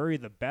Steph Curry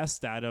the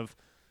best out of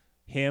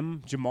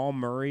him, Jamal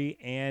Murray,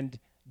 and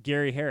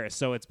Gary Harris.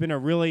 So it's been a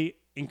really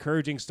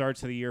encouraging start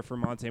to the year for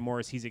Monte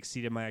Morris. He's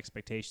exceeded my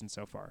expectations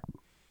so far.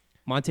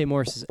 Monte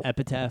Morris's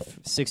epitaph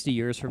 60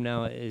 years from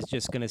now is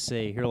just going to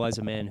say, here lies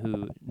a man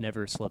who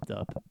never slipped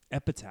up.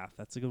 Epitaph,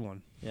 that's a good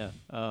one. Yeah.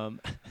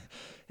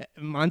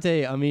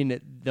 Monte, I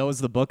mean, that was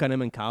the book on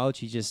him in college.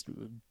 He just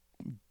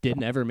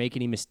didn't ever make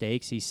any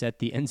mistakes. He set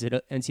the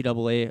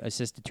NCAA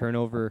assist to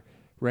turnover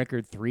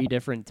record 3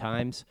 different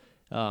times.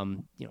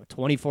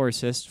 24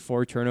 assists,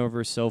 4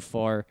 turnovers so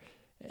far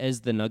as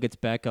the Nuggets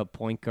backup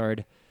point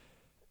guard.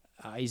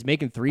 He's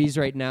making threes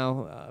right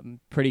now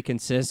pretty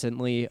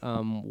consistently.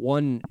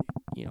 One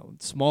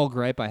small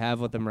gripe I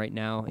have with him right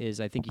now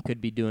is I think he could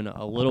be doing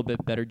a little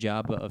bit better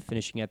job of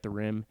finishing at the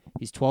rim.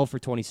 He's 12 for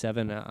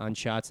 27 on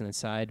shots on the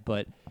side,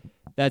 but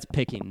that's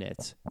picking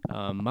nits.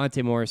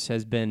 Monte Morris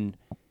has been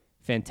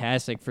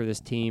fantastic for this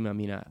team. I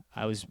mean,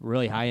 I was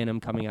really high in him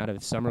coming out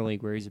of Summer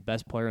League, where he's the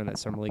best player on that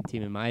Summer League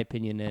team, in my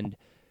opinion. And,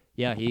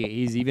 yeah,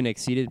 he's even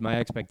exceeded my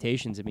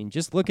expectations. I mean,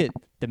 just look at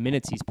the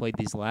minutes he's played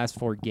these last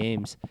 4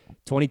 games.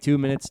 22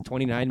 minutes,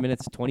 29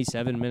 minutes,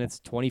 27 minutes,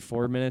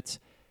 24 minutes.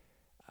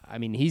 I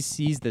mean, he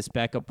sees this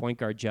backup point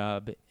guard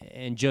job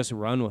and just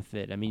run with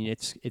it. I mean,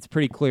 it's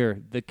pretty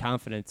clear the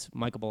confidence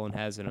Michael Malone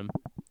has in him.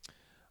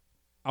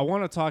 I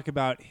want to talk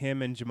about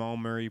him and Jamal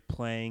Murray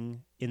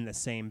playing in the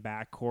same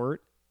backcourt.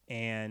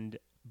 And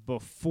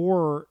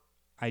before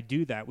I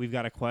do that, we've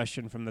got a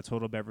question from the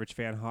Total Beverage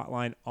Fan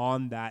Hotline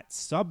on that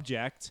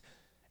subject.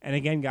 And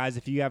again, guys,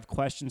 if you have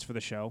questions for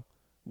the show,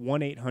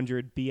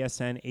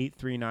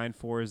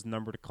 1-800-BSN-8394 is the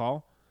number to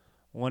call.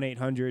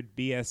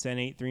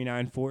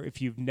 1-800-BSN-8394.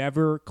 If you've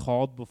never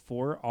called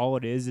before, all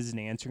it is an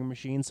answering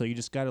machine. So you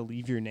just got to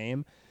leave your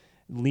name,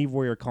 leave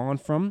where you're calling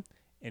from,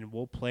 and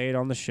we'll play it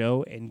on the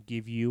show and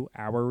give you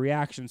our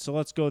reaction. So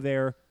let's go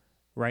there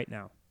right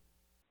now.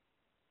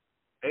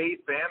 Hey,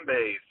 fan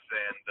base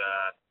and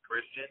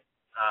Christian,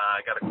 I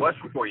got a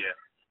question for you.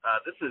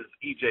 This is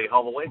E.J.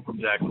 Holloway from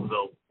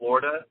Jacksonville,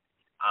 Florida.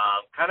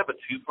 Kind of a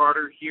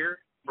two-parter here.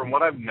 From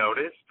what I've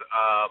noticed,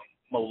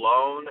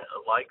 Malone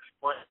likes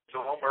playing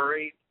Jamal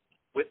Murray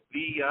with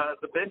the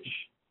bench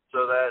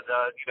so that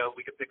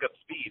we can pick up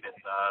speed and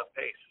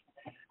pace.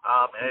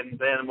 And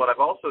then what I've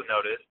also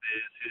noticed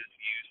is his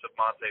use of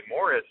Monte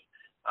Morris,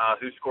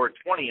 who scored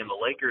 20 in the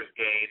Lakers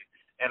game.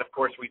 And, of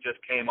course, we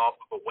just came off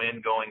of a win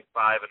going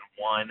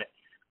 5-1.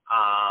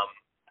 I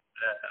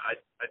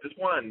just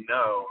want to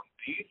know,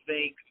 do you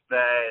think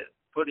that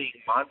putting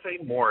Monte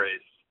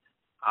Morris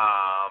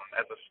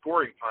as a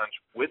scoring punch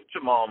with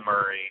Jamal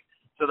Murray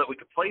so that we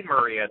could play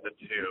Murray at the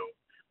 2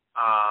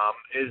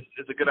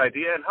 is a good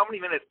idea? And how many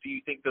minutes do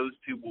you think those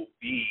two will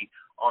be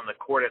on the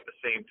court at the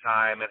same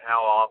time? And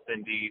how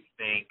often do you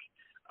think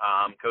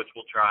Coach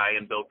will try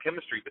and build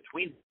chemistry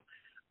between them?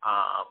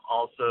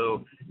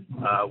 Also,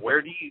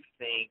 where do you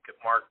think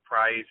Mark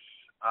Price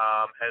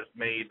has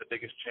made the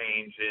biggest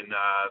change in,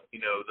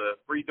 the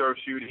free throw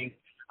shooting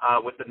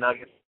with the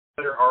Nuggets?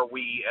 Where are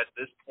we at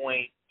this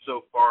point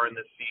so far in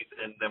this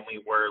season than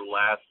we were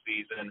last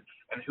season?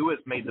 And who has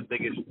made the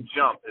biggest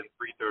jump in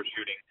free throw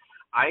shooting?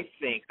 I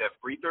think that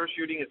free throw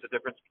shooting is the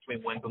difference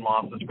between wins and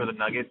losses for the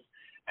Nuggets,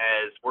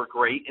 as we're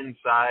great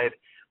inside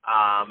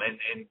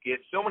and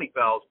get so many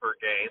fouls per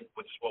game,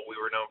 which is what we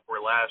were known for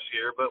last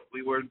year, but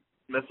we would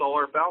miss all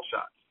our foul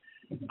shots.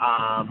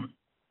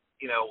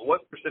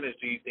 What percentage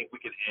do you think we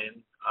could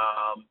end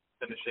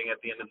finishing at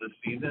the end of the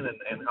season,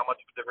 and how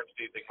much of a difference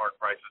do you think Mark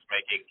Price is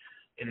making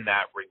in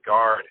that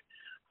regard?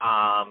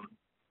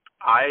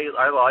 I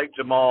like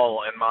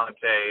Jamal and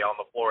Monte on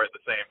the floor at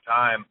the same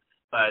time,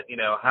 but,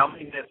 how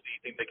many minutes do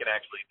you think they can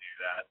actually do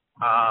that?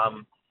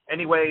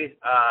 Anyway,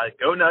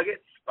 go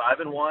Nuggets,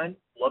 5-1.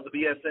 Love the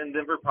BSN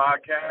Denver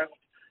podcast.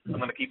 I'm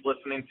going to keep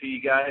listening to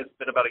you guys. It's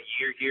been about a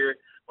year here.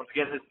 Once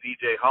again, this is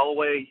EJ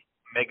Holloway,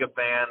 mega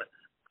fan.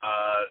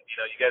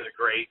 You guys are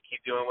great.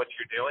 Keep doing what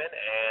you're doing,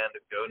 and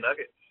go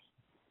Nuggets.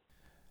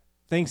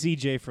 Thanks,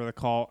 EJ, for the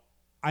call.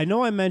 I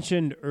know I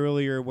mentioned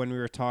earlier when we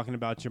were talking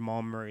about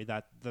Jamal Murray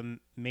that the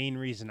main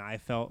reason I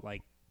felt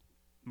like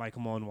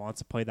Michael Malone wants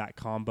to play that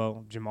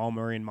combo, Jamal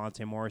Murray and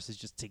Monte Morris, is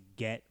just to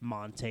get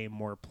Monte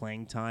more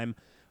playing time.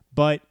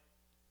 But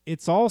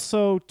it's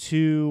also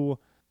to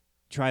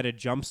try to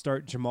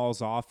jumpstart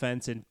Jamal's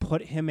offense and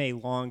put him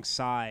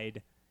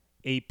alongside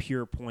a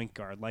pure point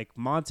guard. Like,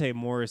 Monte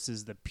Morris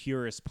is the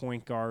purest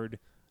point guard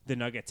the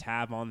Nuggets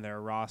have on their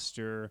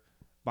roster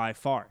by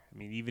far. I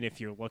mean, even if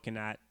you're looking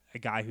at a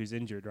guy who's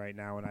injured right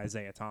now in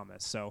Isaiah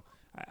Thomas. So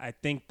I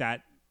think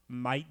that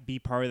might be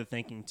part of the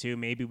thinking too.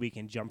 Maybe we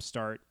can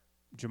jumpstart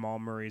Jamal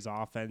Murray's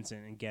offense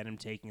and get him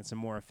taking some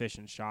more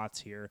efficient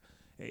shots here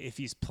if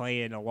he's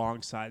playing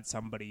alongside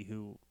somebody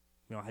who,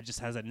 just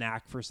has a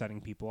knack for setting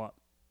people up.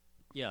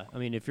 Yeah, I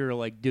mean, if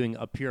you're doing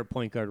a pure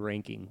point guard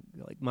ranking,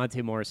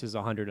 Monte Morris is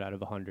 100 out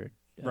of 100.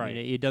 Right. I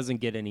mean, it doesn't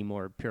get any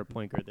more pure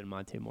point guard than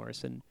Monte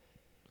Morris. And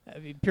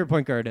pure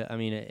point guard,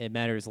 it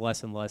matters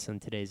less and less in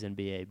today's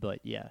NBA. But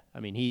yeah,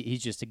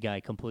 he's just a guy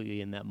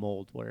completely in that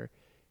mold where,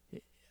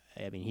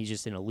 he's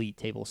just an elite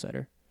table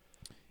setter.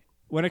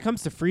 When it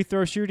comes to free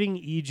throw shooting,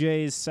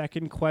 EJ's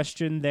second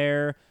question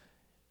there,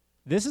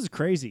 this is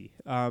crazy.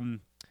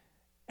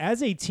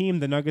 As a team,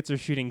 the Nuggets are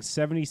shooting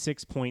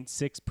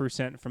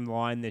 76.6% from the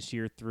line this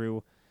year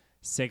through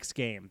 6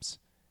 games.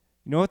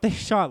 You know what they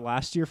shot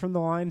last year from the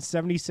line?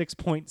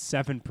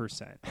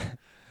 76.7%.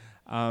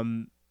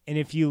 And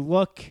if you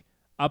look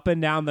up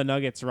and down the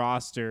Nuggets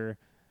roster,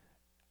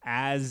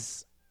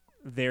 as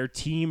their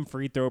team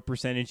free throw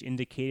percentage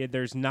indicated,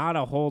 there's not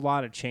a whole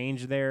lot of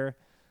change there.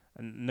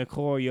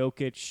 Nikola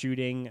Jokic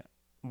shooting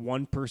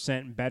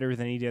 1% better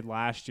than he did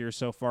last year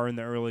so far in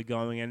the early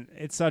going, and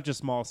it's such a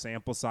small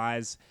sample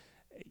size.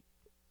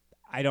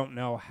 I don't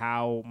know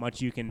how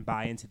much you can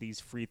buy into these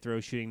free throw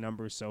shooting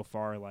numbers so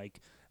far. Like,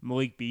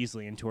 Malik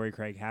Beasley and Torrey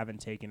Craig haven't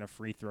taken a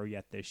free throw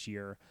yet this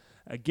year.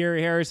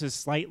 Gary Harris is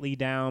slightly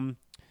down.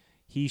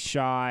 He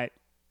shot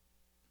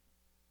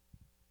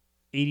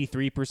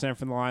 83%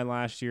 from the line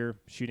last year,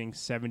 shooting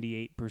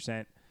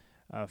 78%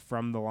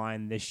 from the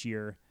line this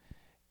year.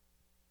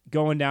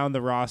 Going down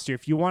the roster,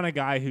 if you want a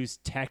guy who's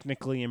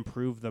technically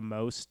improved the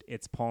most,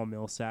 it's Paul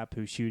Millsap,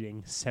 who's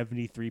shooting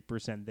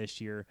 73%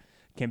 this year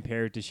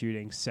compared to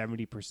shooting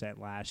 70%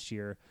 last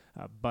year.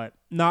 But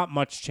not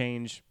much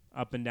change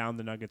up and down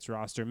the Nuggets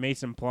roster.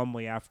 Mason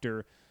Plumlee,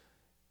 after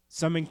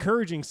some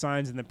encouraging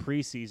signs in the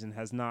preseason,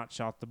 has not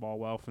shot the ball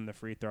well from the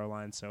free throw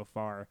line so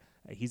far.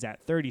 He's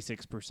at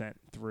 36%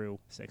 through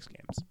 6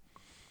 games.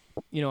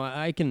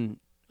 I can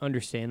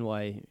understand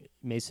why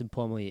Mason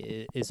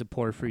Plumlee is a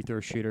poor free throw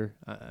shooter.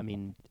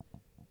 In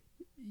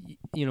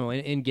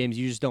games,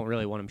 you just don't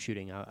really want him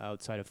shooting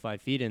outside of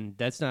 5 feet, and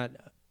that's not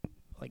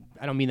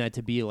I don't mean that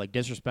to be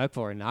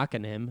disrespectful or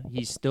knocking him.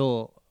 He's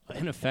still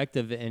an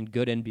effective and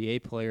good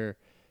NBA player,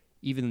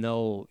 even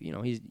though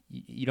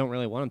you don't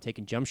really want him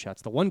taking jump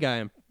shots. The one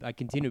guy I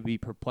continue to be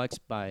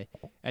perplexed by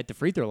at the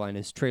free throw line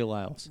is Trey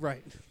Lyles.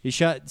 Right. He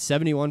shot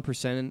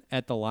 71%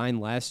 at the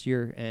line last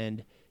year,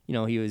 and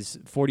he was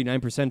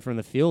 49% from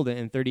the field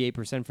and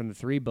 38% from the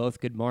three, both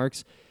good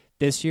marks.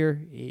 This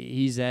year,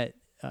 he's at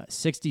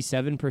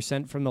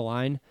 67% from the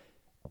line.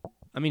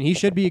 He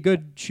should be a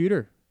good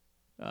shooter,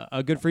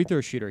 a good free throw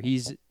shooter.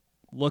 He's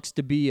looks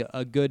to be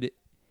a good,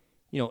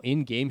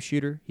 in-game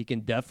shooter. He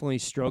can definitely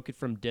stroke it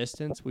from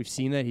distance. We've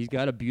seen that. He's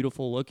got a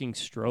beautiful-looking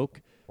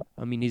stroke.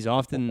 He's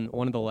often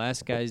one of the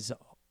last guys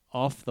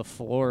off the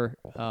floor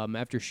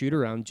after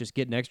shoot-around, just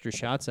getting extra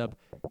shots up.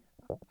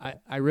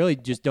 I really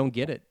just don't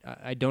get it.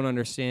 I don't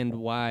understand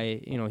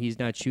why, he's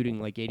not shooting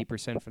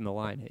 80% from the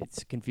line.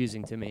 It's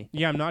confusing to me.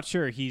 Yeah, I'm not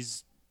sure.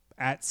 He's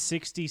at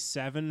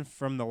 67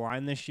 from the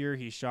line this year.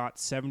 He shot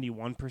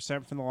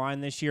 71% from the line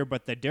this year.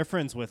 But the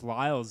difference with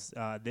Lyles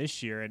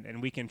this year,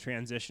 and we can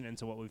transition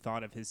into what we've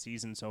thought of his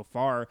season so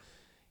far,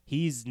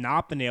 he's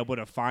not been able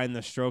to find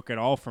the stroke at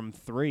all from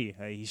three.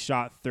 He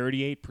shot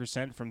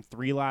 38% from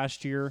three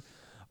last year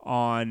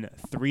on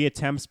 3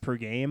 attempts per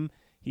game.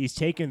 He's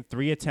taken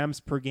 3 attempts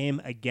per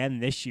game again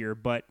this year,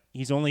 but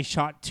he's only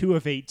shot 2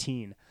 of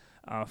 18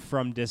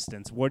 from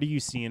distance. What are you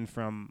seeing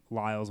from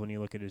Lyles when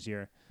you look at his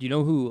year? Do you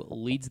know who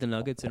leads the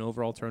Nuggets in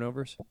overall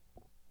turnovers?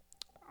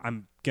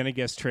 I'm going to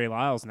guess Trey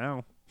Lyles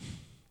now.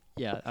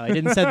 Yeah, I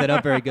didn't set that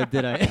up very good,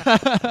 did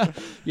I?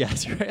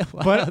 Yes, Trey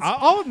Lyles. But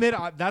I'll admit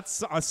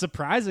that's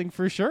surprising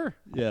for sure.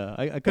 Yeah,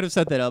 I could have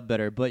set that up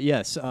better. But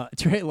yes,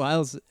 Trey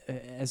Lyles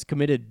has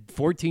committed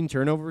 14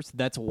 turnovers.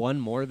 That's one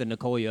more than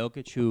Nikola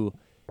Jokic, who,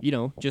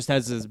 just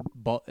has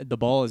the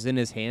ball is in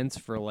his hands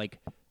for like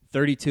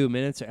 32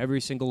 minutes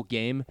every single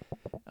game.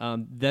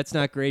 That's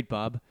not great,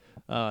 Bob.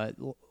 I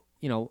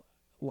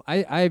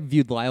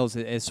viewed Lyles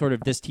as sort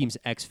of this team's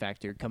X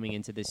factor coming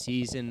into the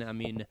season. I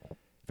mean,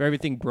 if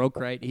everything broke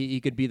right, he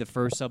could be the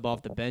first sub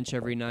off the bench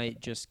every night,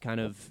 just kind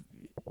of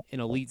an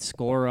elite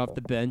scorer off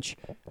the bench.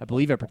 I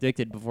believe I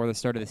predicted before the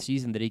start of the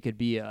season that he could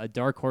be a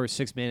dark horse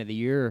 6 man of the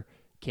year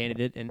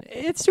candidate, and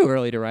it's too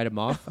early to write him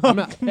off. I'm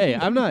not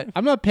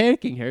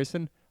panicking,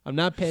 Harrison. I'm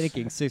not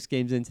panicking 6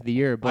 games into the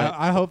year, but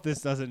I hope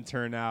this doesn't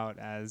turn out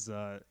as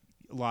a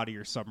lot of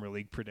your summer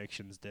league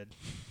predictions did.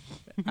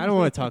 I don't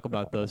want to talk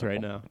about those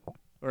right now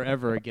or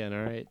ever again.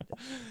 All right.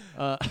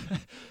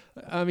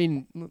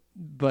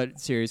 But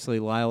seriously,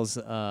 Lyles,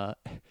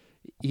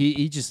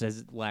 he just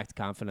has lacked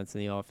confidence in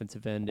the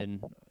offensive end,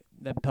 and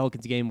that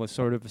Pelicans game was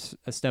sort of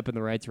a step in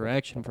the right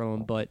direction from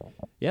him. But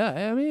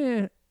yeah, I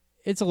mean,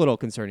 it's a little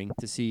concerning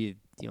to see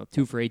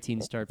 2 for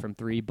 18 start from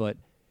 3, but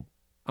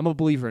I'm a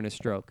believer in his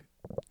stroke.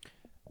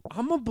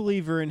 I'm a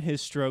believer in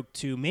his stroke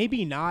too.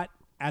 Maybe not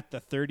at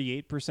the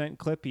 38%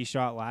 clip he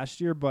shot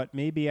last year, but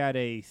maybe at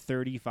a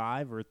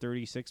 35 or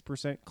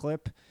 36%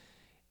 clip.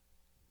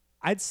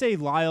 I'd say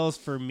Lyles,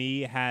 for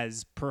me,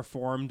 has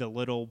performed a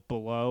little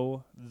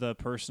below the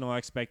personal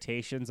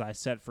expectations I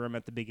set for him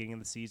at the beginning of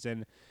the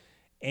season.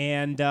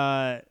 And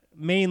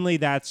mainly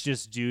that's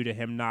just due to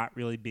him not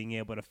really being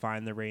able to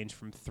find the range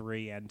from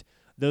 3. And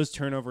those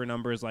turnover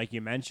numbers, like you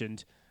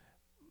mentioned,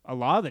 a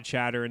lot of the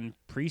chatter in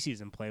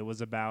preseason play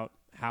was about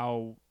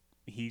how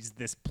he's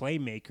this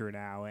playmaker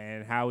now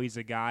and how he's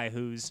a guy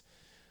who's,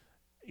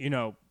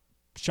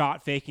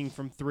 shot faking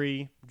from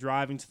 3,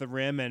 driving to the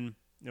rim and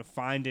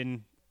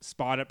finding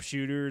spot up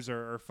shooters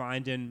or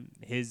finding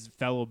his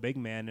fellow big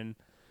man.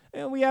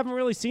 And we haven't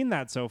really seen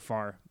that so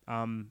far.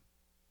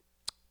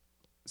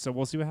 So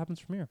we'll see what happens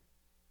from here.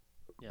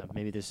 Yeah,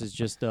 maybe this is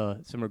just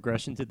some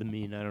regression to the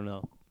mean. I don't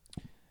know.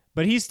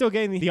 But he's still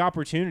getting the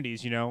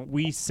opportunities,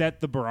 We set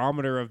the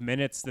barometer of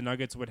minutes the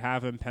Nuggets would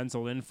have him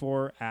penciled in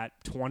for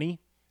at 20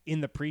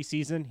 in the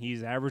preseason.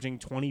 He's averaging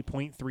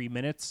 20.3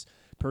 minutes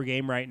per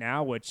game right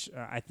now, which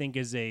I think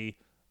is a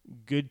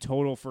good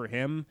total for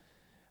him.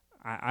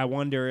 I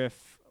wonder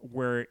if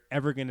we're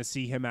ever going to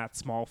see him at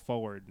small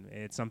forward.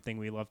 It's something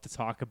we love to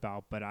talk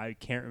about, but I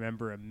can't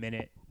remember a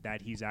minute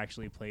that he's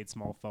actually played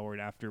small forward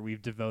after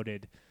we've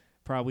devoted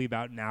probably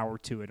about an hour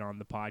to it on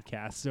the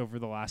podcast over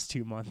the last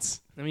 2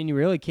 months. I mean, you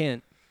really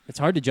can't. It's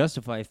hard to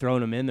justify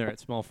throwing him in there at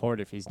small forward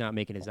if he's not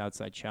making his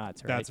outside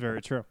shots, right? That's very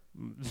true.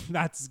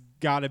 That's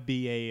got to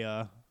be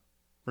a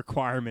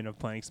requirement of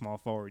playing small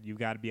forward. You've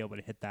got to be able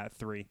to hit that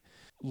 3.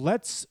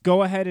 Let's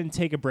go ahead and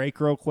take a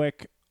break real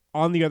quick.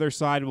 On the other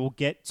side, we'll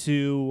get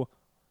to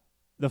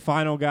the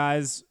final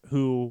guys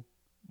who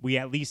we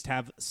at least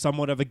have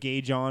somewhat of a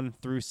gauge on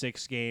through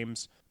 6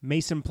 games,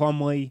 Mason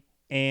Plumlee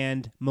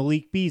and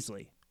Malik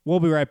Beasley. We'll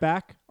be right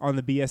back on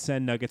the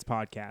BSN Nuggets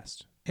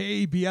podcast.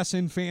 Hey,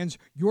 BSN fans,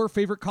 your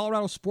favorite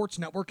Colorado sports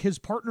network has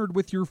partnered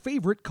with your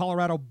favorite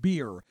Colorado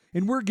beer,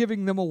 and we're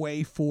giving them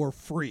away for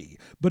free.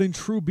 But in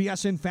true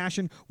BSN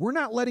fashion, we're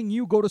not letting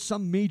you go to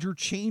some major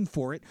chain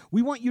for it.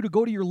 We want you to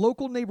go to your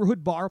local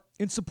neighborhood bar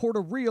and support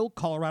a real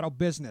Colorado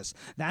business.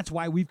 That's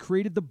why we've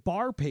created the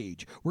bar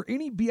page, where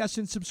any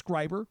BSN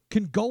subscriber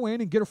can go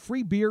in and get a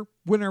free beer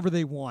whenever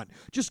they want.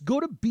 Just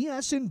go to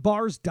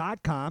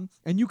bsnbars.com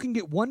and you can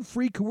get 1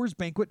 free Coors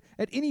Banquet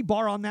at any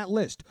bar on that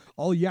list.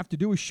 All you have to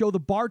do is show the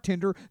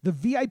bartender the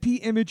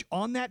VIP image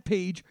on that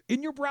page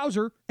in your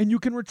browser, and you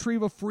can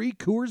retrieve a free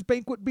Coors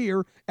Banquet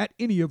beer at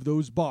any of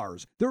those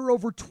bars. There are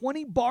over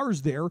 20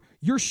 bars there.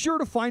 You're sure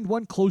to find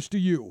one close to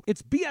you.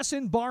 It's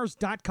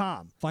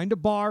bsnbars.com. Find a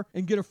bar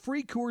and get a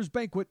free Coors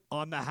Banquet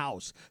on the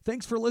house.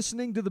 Thanks for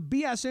listening to the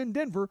BSN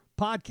Denver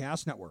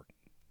Podcast Network.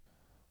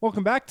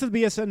 Welcome back to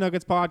the BSN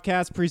Nuggets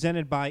podcast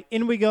presented by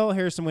InWeGo.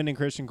 Harrison Wind and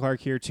Christian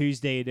Clark here,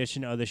 Tuesday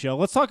edition of the show.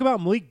 Let's talk about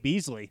Malik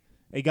Beasley,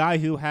 a guy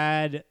who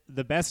had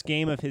the best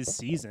game of his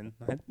season,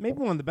 maybe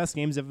one of the best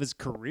games of his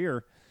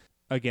career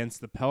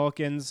against the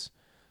Pelicans.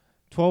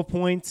 12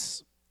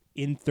 points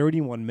in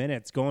 31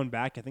 minutes. Going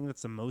back, I think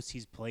that's the most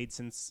he's played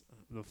since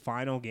the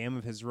final game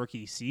of his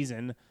rookie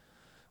season.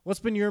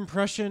 What's been your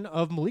impression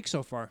of Malik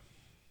so far?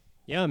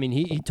 Yeah, I mean,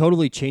 he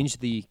totally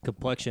changed the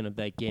complexion of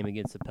that game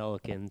against the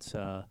Pelicans.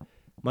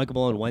 Michael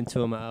Malone went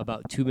to him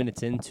about 2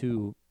 minutes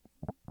into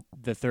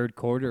the third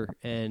quarter,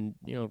 and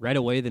right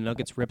away the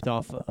Nuggets ripped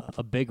off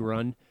a big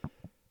run.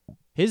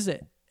 He has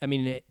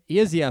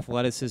the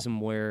athleticism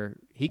where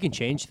he can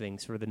change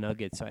things for the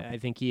Nuggets. I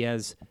think he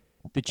has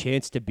the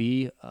chance to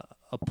be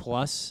a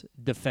plus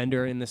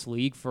defender in this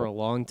league for a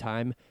long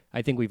time.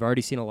 I think we've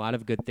already seen a lot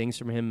of good things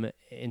from him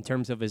in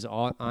terms of his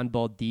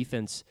on-ball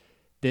defense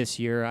this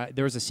year.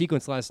 There was a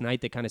sequence last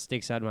night that kind of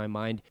sticks out in my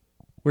mind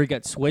where he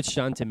got switched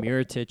onto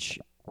Mirotic,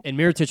 and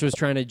Mirotic was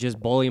trying to just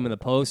bully him in the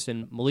post,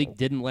 and Malik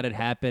didn't let it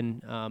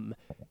happen.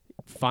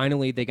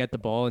 Finally, they got the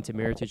ball into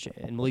Mirotic,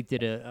 and Malik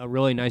did a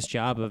really nice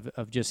job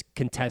of just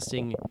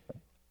contesting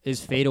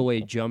his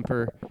fadeaway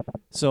jumper.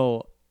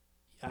 So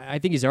I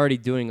think he's already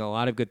doing a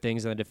lot of good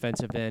things on the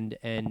defensive end,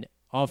 and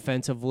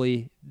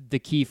offensively, the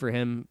key for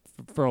him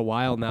for a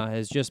while now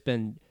has just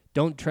been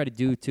don't try to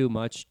do too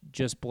much,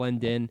 just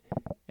blend in.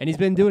 And he's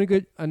been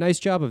doing a nice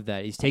job of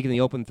that. He's taking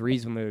the open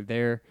threes when they're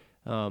there.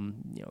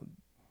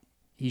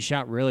 He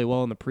shot really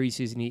well in the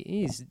preseason.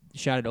 He's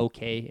shot it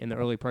okay in the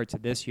early parts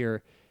of this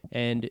year,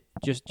 and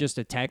just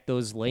attack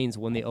those lanes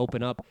when they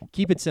open up.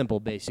 Keep it simple,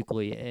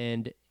 basically,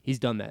 and he's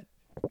done that.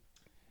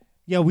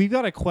 Yeah, we've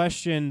got a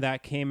question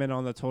that came in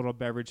on the Total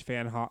Beverage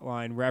Fan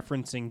Hotline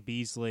referencing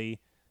Beasley,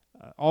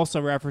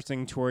 also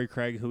referencing Torrey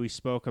Craig, who we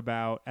spoke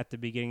about at the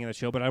beginning of the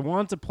show. But I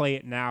want to play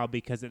it now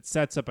because it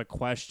sets up a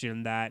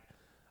question that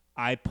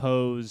I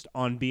posed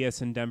on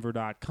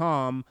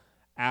bsndenver.com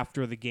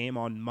after the game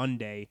on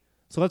Monday.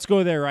 So let's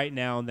go there right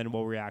now, and then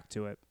we'll react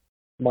to it.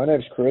 My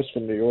name's Chris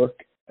from New York,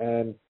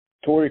 and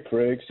Torrey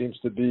Craig seems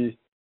to be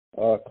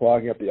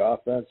clogging up the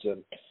offense,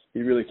 and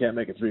he really can't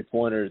make a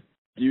three-pointer.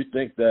 Do you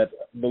think that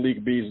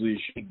Malik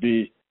Beasley should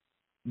be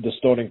the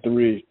starting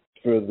three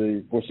for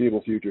the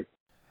foreseeable future?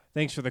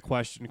 Thanks for the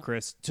question,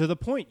 Chris. To the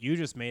point you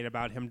just made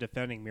about him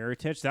defending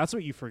Mirotic, that's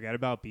what you forget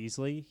about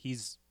Beasley.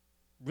 He's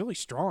really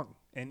strong,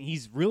 and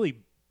he's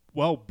really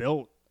well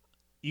built.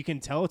 You can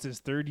tell it's his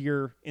third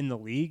year in the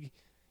league.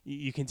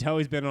 You can tell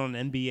he's been on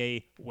an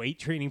NBA weight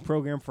training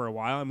program for a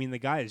while. I mean, the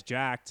guy is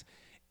jacked,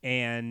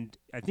 and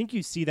I think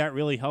you see that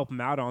really help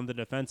him out on the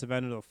defensive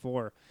end of the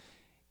floor.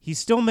 He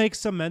still makes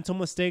some mental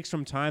mistakes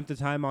from time to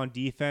time on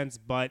defense,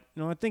 but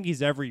I think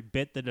he's every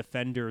bit the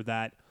defender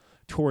that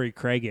Torrey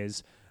Craig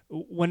is.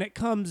 When it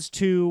comes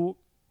to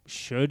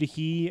should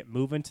he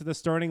move into the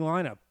starting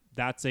lineup,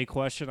 that's a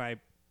question I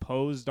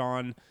posed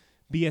on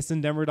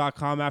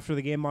bsndenver.com after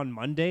the game on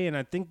Monday, and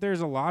I think there's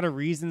a lot of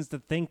reasons to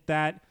think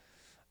that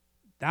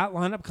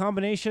lineup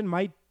combination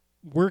might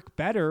work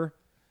better,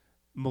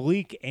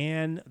 Malik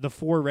and the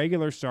four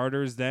regular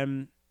starters,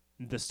 than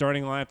the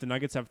starting lineup the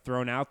Nuggets have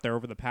thrown out there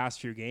over the past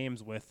few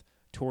games with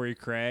Torrey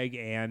Craig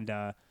and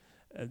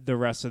the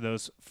rest of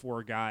those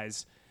four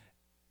guys.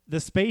 The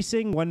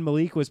spacing when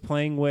Malik was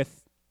playing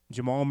with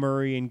Jamal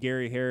Murray and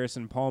Gary Harris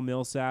and Paul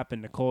Millsap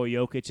and Nikola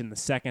Jokic in the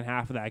second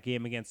half of that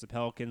game against the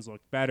Pelicans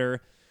looked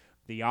better.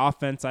 The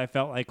offense, I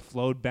felt like,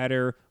 flowed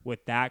better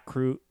with that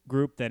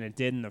group than it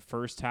did in the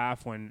first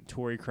half when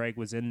Torrey Craig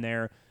was in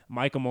there.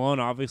 Michael Malone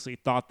obviously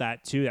thought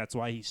that too. That's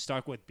why he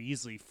stuck with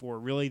Beasley for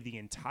really the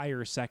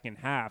entire second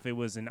half. It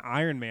was an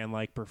Iron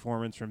Man-like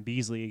performance from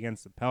Beasley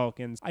against the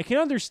Pelicans. I can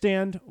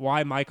understand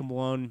why Michael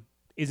Malone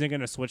isn't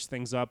going to switch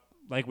things up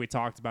like we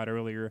talked about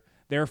earlier.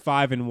 They're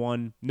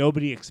 5-1.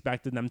 Nobody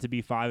expected them to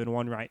be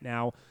 5-1 right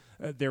now.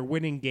 They're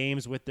winning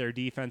games with their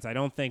defense. I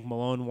don't think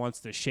Malone wants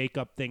to shake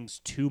up things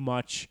too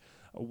much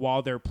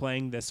while they're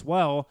playing this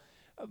well.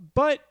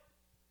 But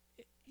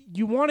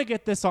you want to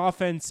get this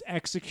offense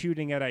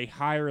executing at a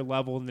higher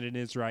level than it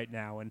is right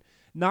now. And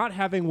not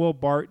having Will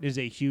Barton is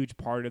a huge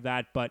part of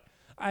that. But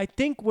I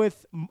think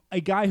with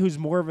a guy who's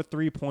more of a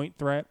three-point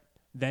threat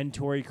than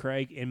Torrey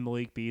Craig and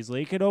Malik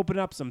Beasley, it could open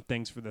up some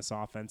things for this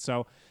offense.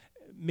 So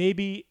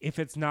maybe if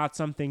it's not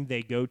something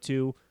they go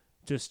to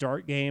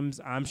start games,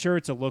 I'm sure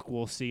it's a look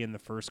we'll see in the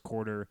first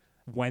quarter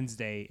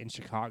Wednesday in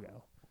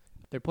Chicago.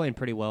 They're playing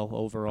pretty well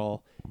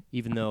overall,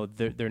 even though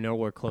they're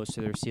nowhere close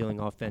to their ceiling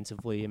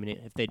offensively. I mean,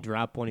 if they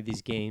drop one of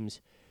these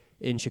games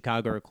in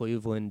Chicago or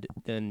Cleveland,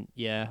 then,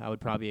 yeah, I would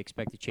probably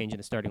expect a change in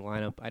the starting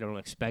lineup. I don't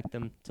expect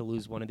them to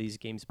lose one of these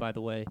games, by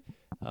the way,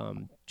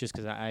 just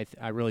because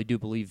I really do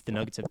believe the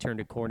Nuggets have turned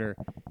a corner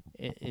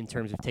in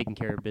terms of taking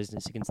care of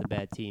business against the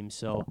bad teams.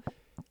 So,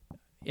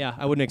 yeah,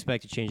 I wouldn't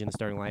expect a change in the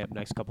starting lineup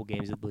next couple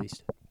games at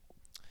least.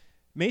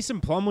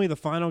 Mason Plumlee, the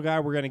final guy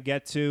we're going to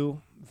get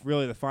to,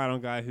 really the final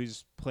guy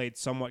who's played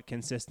somewhat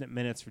consistent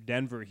minutes for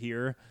Denver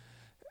here.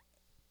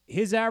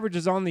 His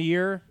averages on the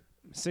year,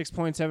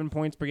 6.7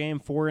 points per game,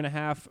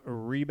 4.5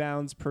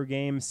 rebounds per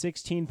game,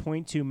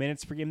 16.2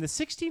 minutes per game. The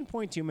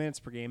 16.2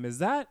 minutes per game, is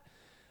that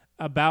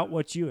about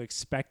what you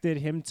expected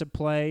him to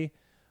play,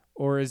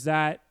 or is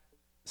that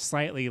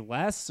slightly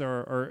less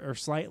or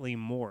slightly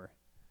more?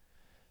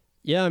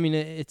 Yeah, I mean,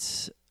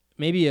 it's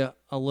maybe a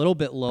little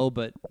bit low,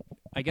 but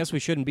I guess we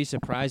shouldn't be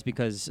surprised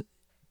because,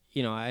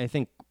 I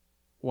think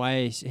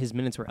why his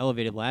minutes were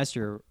elevated last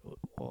year,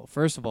 well,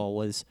 first of all,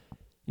 was,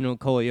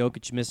 Nikola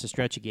Jokic missed a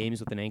stretch of games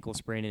with an ankle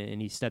sprain,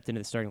 and he stepped into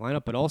the starting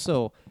lineup. But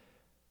also,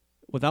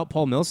 without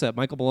Paul Millsap,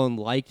 Michael Malone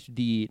liked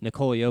the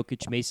Nikola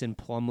Jokic, Mason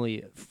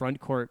Plumlee front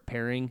court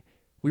pairing.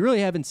 We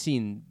really haven't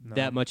seen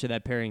that much of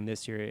that pairing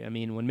this year. I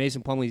mean, when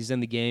Mason Plumlee's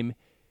in the game,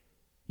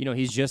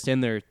 he's just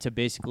in there to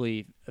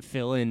basically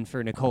fill in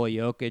for Nikola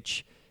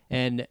Jokic.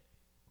 And,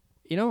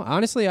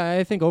 honestly,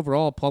 I think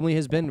overall Plumlee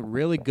has been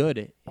really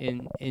good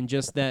in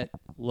just that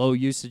low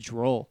usage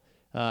role.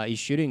 He's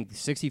shooting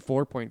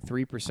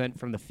 64.3%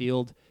 from the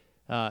field,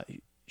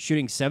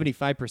 shooting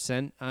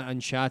 75%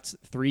 on shots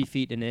 3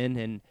 feet and in.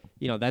 And,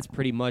 that's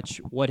pretty much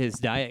what his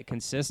diet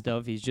consists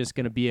of. He's just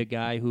going to be a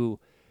guy who,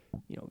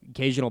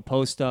 occasional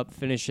post up,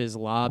 finishes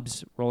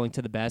lobs, rolling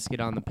to the basket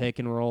on the pick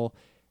and roll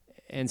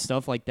and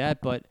stuff like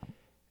that. But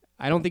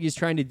I don't think he's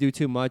trying to do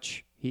too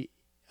much.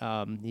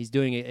 He's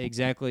doing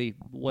exactly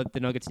what the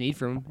Nuggets need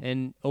from him.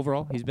 And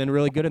overall, he's been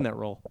really good in that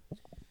role.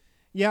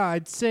 Yeah,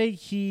 I'd say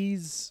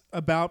he's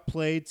about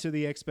played to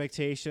the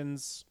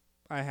expectations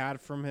I had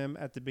from him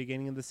at the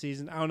beginning of the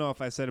season. I don't know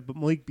if I said it, but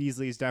Malik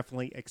Beasley has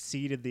definitely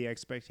exceeded the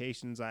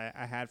expectations I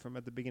had from him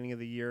at the beginning of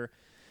the year.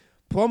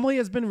 Plumlee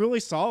has been really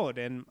solid,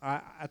 and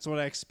that's what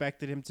I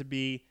expected him to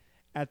be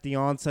at the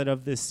onset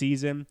of this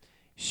season.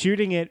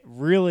 Shooting it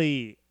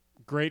really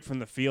great from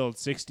the field,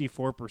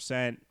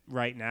 64%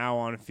 right now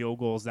on field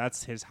goals.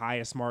 That's his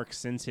highest mark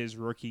since his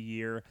rookie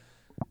year.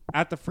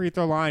 At the free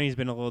throw line, he's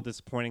been a little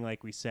disappointing,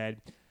 like we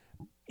said.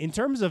 In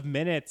terms of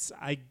minutes,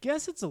 I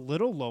guess it's a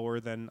little lower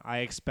than I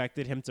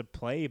expected him to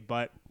play,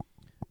 but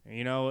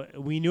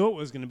we knew it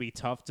was going to be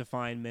tough to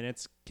find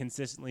minutes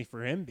consistently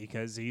for him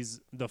because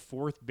he's the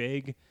fourth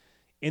big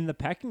in the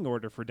pecking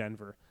order for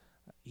Denver.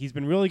 He's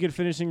been really good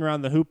finishing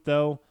around the hoop,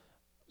 though.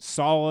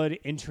 Solid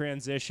in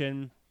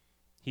transition.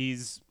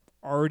 He's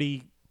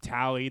already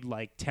tallied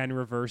like 10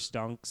 reverse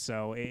dunks,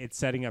 so it's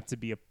setting up to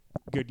be a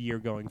good year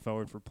going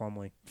forward for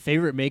Plumlee.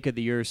 Favorite make of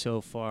the year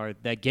so far,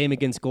 that game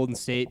against Golden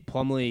State,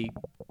 Plumlee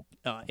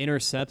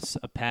intercepts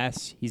a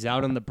pass. He's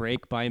out on the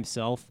break by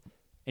himself,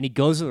 and he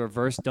goes to a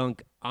reverse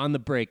dunk on the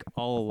break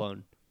all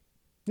alone.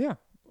 Yeah.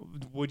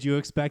 Would you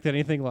expect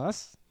anything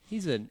less?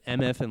 He's an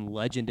MF and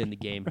legend in the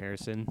game,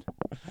 Harrison.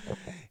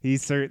 He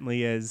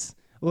certainly is.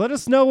 Let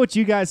us know what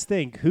you guys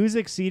think. Who's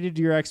exceeded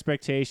your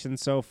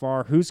expectations so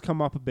far? Who's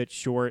come up a bit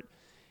short?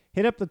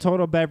 Hit up the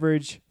Total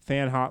Beverage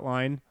fan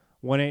hotline,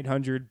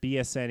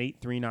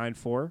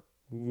 1-800-BSN-8394,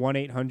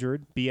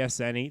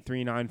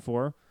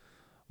 1-800-BSN-8394.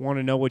 Want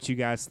to know what you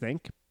guys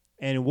think.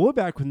 And we'll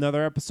be back with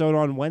another episode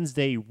on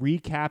Wednesday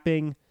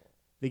recapping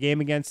the game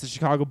against the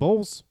Chicago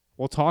Bulls.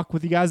 We'll talk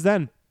with you guys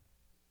then.